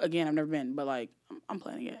 Again, I've never been, but like, I'm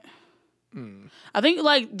planning it. I think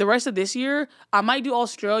like the rest of this year, I might do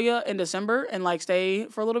Australia in December and like stay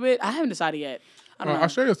for a little bit. I haven't decided yet. I don't know.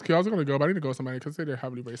 Australia's cute. I was going to go, but I need to go with somebody because they're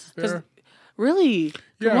heavily racist there. Really?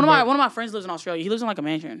 Yeah. One of my friends lives in Australia. He lives in like a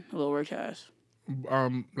mansion, a little rich ass.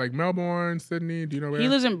 Like Melbourne, Sydney. Do you know where? He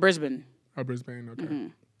lives in Brisbane. Oh, Brisbane.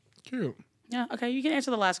 Okay. Cute. Yeah. Okay. You can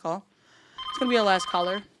answer the last call. It's gonna be our last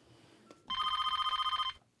caller.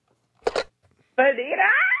 Fannita!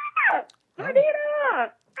 I love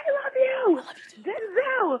you.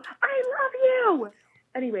 Denzel, I love you.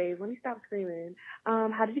 Anyways, let me stop screaming.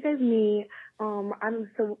 How did you guys meet?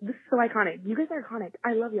 This is so iconic. You guys are iconic.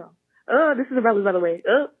 I love y'all. Oh, this is a brother, by the way.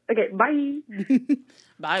 Oh, okay, bye.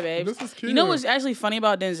 Bye, babe. This is cute. You know what's actually funny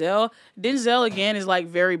about Denzel? Denzel, again, is like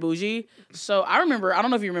very bougie. So I don't know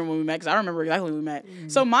if you remember when we met, because I remember exactly when we met.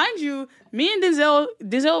 So mind you, me and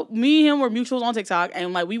Denzel, me and him were mutuals on TikTok,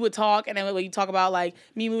 and like we would talk, and then we talk about like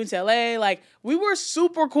me moving to LA. Like we were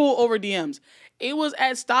super cool over DMs. It was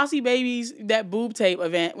at Stassi Baby's, that boob tape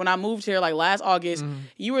event when I moved here like last August.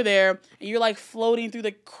 You were there and you're like floating through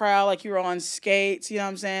the crowd like you were on skates, you know what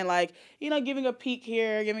I'm saying? Like, you know, giving a peek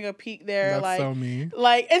here, giving a peek there. That's like, so me.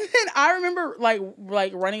 Like, and then I remember like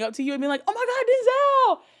running up to you and being like, oh my God,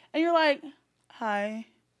 Denzel. And you're like, hi,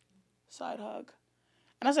 side hug.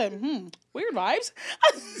 And I said, weird vibes.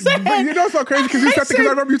 But you know it's so crazy because I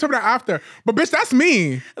remember you told me that after. But bitch, that's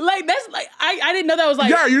me. Like that's like I didn't know that was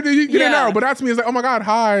like. Yeah, you didn't know, but that's me. It's like, oh my God,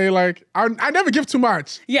 hi. Like I never give too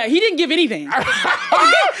much. Yeah, he didn't give anything. It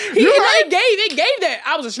gave that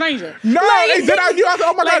I was a stranger. No, like, did I? You asked,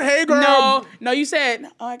 oh my God, hey girl. No, you said,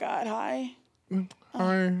 oh my God, hi.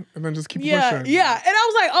 Hi, and then just keep pushing. Yeah, and I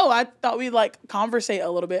was like, oh, I thought we'd like conversate a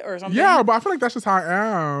little bit or something. Yeah, but I feel like that's just how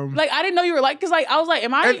I am. Like I didn't know you were like, because like I was like,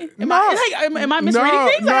 am I misreading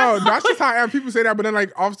things? No, that's just how I am. People say that, but then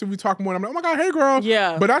like obviously we talk more, and I'm like, oh my God, hey girl.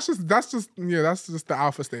 Yeah, but that's just the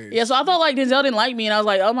alpha stage. Yeah, so I thought like Denzel didn't like me, and I was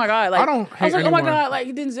like, oh my God, like I was like, anyone. Oh my God, like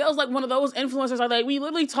Denzel's like one of those influencers. Like we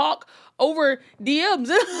literally talk over DMs.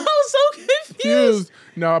 I was so confused.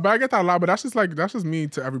 No, but I get that a lot. But that's just me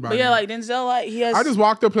to everybody. But yeah, like Denzel, like he has. I just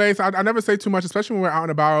walk the place. I never say too much, especially when we're out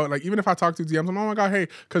and about. Like, even if I talk to DMs, I'm, oh my God, hey,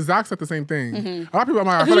 because Zach said the same thing. A lot of people, oh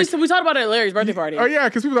my God. We talked about it at Larry's birthday party. Oh yeah,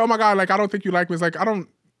 because people are, oh my God, like, I don't think you like me. It's like, I don't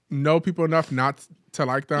know people enough not to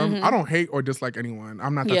like them. I don't hate or dislike anyone.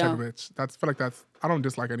 I'm not that type of bitch. I don't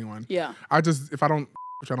dislike anyone. Yeah. If I don't,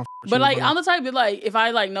 which I don't. But like, I'm the type that like, if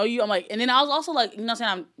I like know you, I'm like, and then I was also like, you know what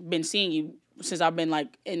I'm saying, I've been seeing you since I've been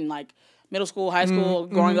like in like middle school, high school,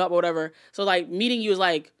 growing up or whatever. So like meeting you is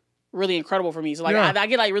like really incredible for me. So like I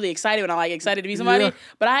get like really excited when I like excited to meet somebody. Yeah.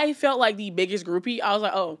 But I felt like the biggest groupie. I was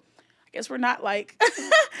like, oh, I guess we're not like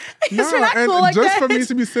I guess we're not cool like just that. For me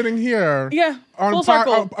to be sitting here on full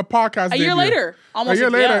circle. A podcast a year later. Almost a year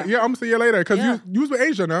later. Yeah, almost a year later. Because you was with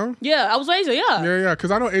Asia, no? Yeah, I was with Asia, yeah. Yeah.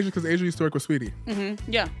 Because I know Asia because Asia used to work with Sweetie.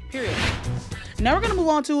 Yeah, period. Now we're going to move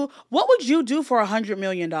on to, what would you do for $100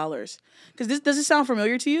 million? Because does this sound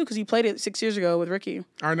familiar to you? Because you played it 6 years ago with Ricky.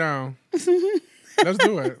 I know. Let's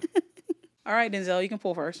do it. All right, Denzel, you can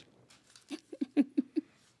pull first.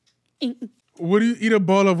 Would you eat a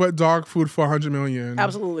bowl of wet dog food for $100 million?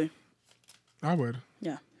 Absolutely. I would.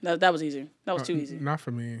 Yeah, that was easy. That was too easy. Not for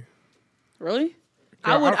me. Really?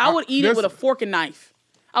 Girl, I would eat it with a fork and knife.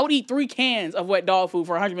 I would eat 3 cans of wet dog food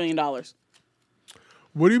for $100 million.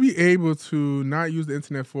 Would you be able to not use the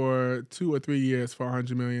internet for 2 or 3 years for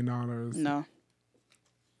 $100 million? No.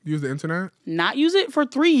 Use the internet? Not use it for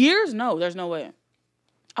 3 years? No, there's no way.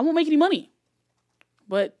 I won't make any money.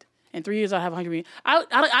 But in 3 years, I'll have $100 million.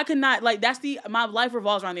 I could not, like, my life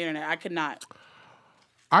revolves around the internet. I could not.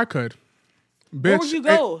 I could. Bitch, where would you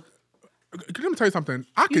go? Let me tell you something.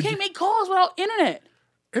 You can't make calls without internet.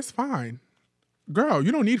 It's fine. Girl,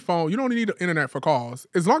 you don't need phone. You don't need the internet for calls.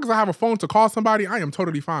 As long as I have a phone to call somebody, I am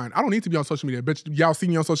totally fine. I don't need to be on social media. Bitch, y'all see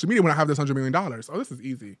me on social media when I have this $100 million. Oh, this is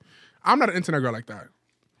easy. I'm not an internet girl like that.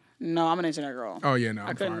 No, I'm an internet girl. Oh, yeah, no,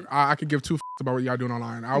 I'm fine. I could give 2 about what y'all doing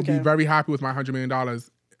online. I'll be very happy with my $100 million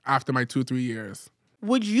after my 2-3 years.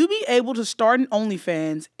 Would you be able to start an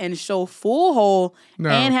OnlyFans and show full hole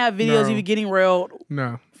and have videos of you getting railed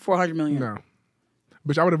for $100 million? No.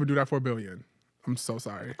 Bitch, I would never do that for $1 billion. I'm so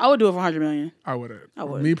sorry. I would do it for $100 million. I wouldn't. I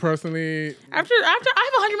would. Me personally. After I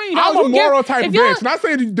have $100 million. I'm a moral type bitch. Not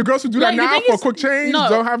saying the girls who do that now for a quick change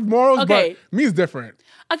don't have morals, but me is different.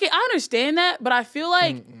 Okay, I understand that, but I feel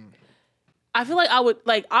like I would,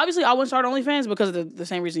 like, obviously I wouldn't start OnlyFans because of the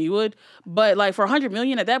same reason you would, but like for $100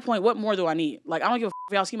 million at that point, what more do I need? Like, I don't give a f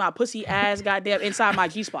if y'all see my pussy ass goddamn inside my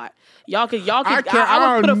G-spot. I would put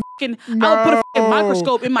a fucking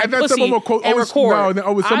microscope in my pussy and record.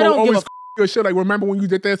 I don't give a shit, like, remember when you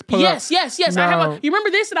did this? Yes. No. You remember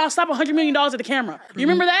this? And I'll slap $100 million at the camera. You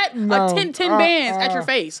remember that? No. 10 bands at your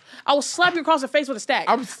face. I will slap you across the face with a stack.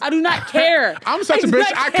 I do not care. I'm such a bitch.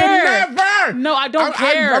 I can never. No, I don't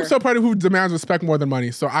care. I'm so proud of who demands respect more than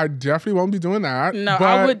money. So I definitely won't be doing that. No,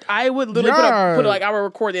 I would literally I would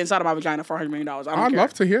record the inside of my vagina for $100 million. I'd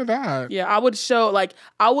love to hear that. Yeah, I would show, like,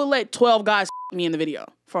 I would let 12 guys me in the video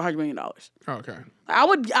for $100 million. Okay. I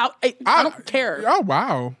don't care. Oh,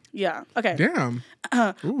 wow. Yeah. Okay. Damn.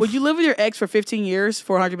 Would you live with your ex for 15 years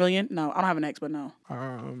for $100 million? No, I don't have an ex, but no.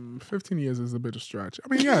 15 years is a bit of stretch. I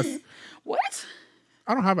mean, yes. What?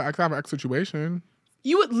 I don't have an ex. I have an ex situation.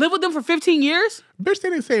 You would live with them for 15 years? Bitch, they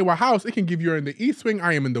didn't say what house. It can give you in the East Wing.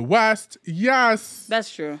 I am in the West. Yes. That's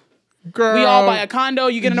true. Girl. We all buy a condo.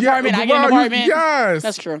 You get an apartment. I get an apartment. Yes.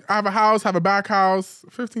 That's true. I have a house, have a back house.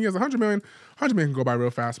 15 years, $100 million. $100 million can go by real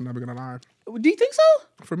fast. I'm never going to lie. Do you think so?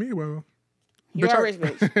 For me, well. You are rich,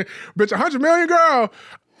 bitch. Bitch, $100 million, girl.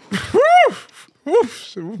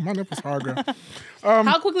 Oof, my nipple's hard, girl.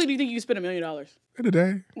 How quickly do you think you can spend $1 million? In a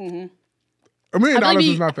day. $1 million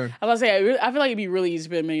is nothing. I was going to say, I feel like it'd be really easy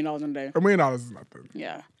to spend $1 million in a day. $1 million is nothing.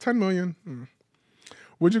 Yeah. $10 million.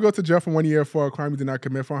 Would you go to jail for 1 year for a crime you did not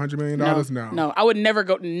commit for $100 million? No. I would never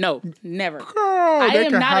go. No, never. Girl,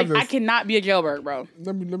 I cannot be a jailbird, bro.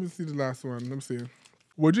 Let me see the last one. Let me see.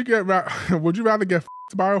 Would you rather get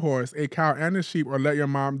f***ed by a horse, a cow, and a sheep, or let your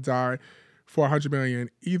mom die for $100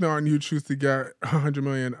 million? Either one you choose to get $100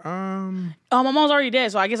 million. My mom's already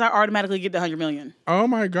dead, so I guess I automatically get the $100 million. Oh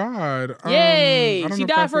my God. Yay! She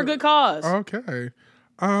died for a good cause. Okay.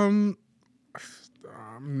 I'm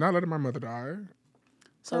not letting my mother die.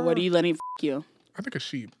 So what are you letting you? I think a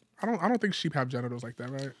sheep. I don't think sheep have genitals like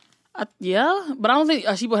that, right? Yeah, but I don't think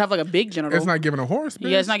a sheep would have like a big genital. It's not giving a horse,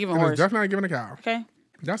 bitch. Yeah, it's not giving a horse. It's definitely not giving a cow. Okay.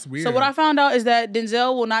 That's weird. So what I found out is that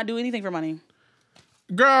Denzel will not do anything for money.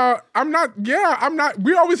 Girl, I'm not.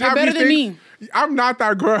 We always have better these than things. me. I'm not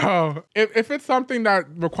that girl. If it's something that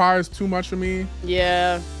requires too much for me,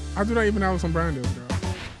 yeah, I do not even have some brand deals, girl.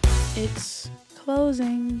 It's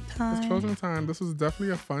closing time. It's closing time. This was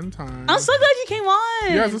definitely a fun time. I'm so glad you came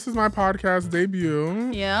on. Yes, this is my podcast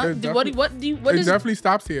debut. Yeah. It definitely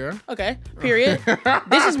stops here. Okay. Period.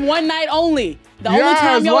 This is one night only. The only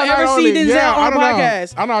time y'all ever see Denzel on a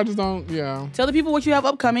podcast. I know. I just don't. Yeah. Tell the people what you have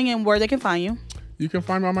upcoming and where they can find you. You can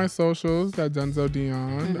find me on my socials at Denzel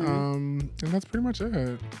Dion. And that's pretty much it.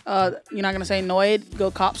 You're not gonna say Noid? Go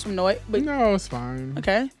cop some Noid? But no, it's fine.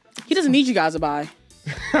 Okay. He doesn't need you guys to buy.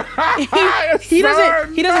 he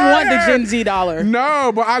doesn't want the Gen Z dollar.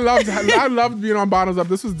 No, but I loved being on Bottoms Up.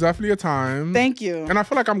 This was definitely a time. Thank you. And I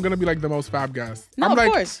feel like I'm gonna be like the most fab guest. No, of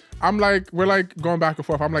course. We're like going back and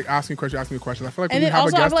forth. I'm like asking questions, asking me questions. I feel like and when we have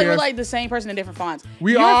also, a guest I feel like here, we're like the same person in different fonts.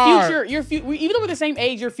 We are. Even though we're the same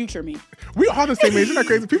age, you're future me. We are the same age. Isn't that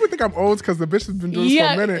crazy? People think I'm old because the bitch has been doing this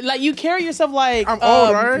for a minute. Like you carry yourself like I'm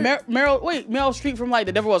old, right? Meryl Streep from like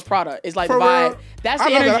The Devil Wears Prada. It's like the vibe. That's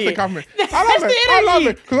the energy. That's the compliment. I love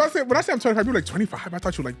it. Because when I say I'm 25, people are like 25. I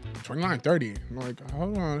thought you were like 29, 30. I'm like,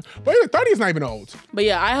 hold on. But even 30 is not even old. But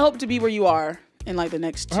yeah, I hope to be where you are in like the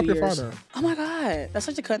next 2 years. Your father. Oh my God. That's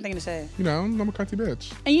such a cunt thing to say. You know, I'm a cunty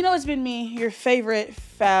bitch. And you know it's been me, your favorite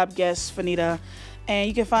fab guest, Fannita. And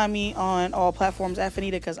you can find me on all platforms at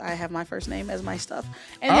Fannita because I have my first name as my stuff.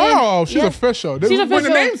 And then, she's official. She's official. When the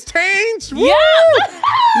name's changed, yeah.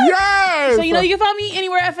 Yes. So you know you can find me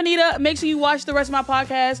anywhere at Fannita. Make sure you watch the rest of my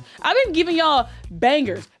podcast. I've been giving y'all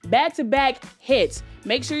bangers, back-to-back hits.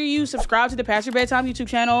 Make sure you subscribe to the Past Your Bedtime YouTube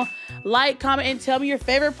channel. Like, comment, and tell me your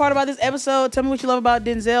favorite part about this episode. Tell me what you love about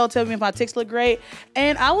Denzel. Tell me if my ticks look great.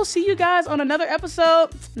 And I will see you guys on another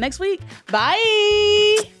episode next week.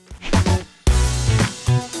 Bye.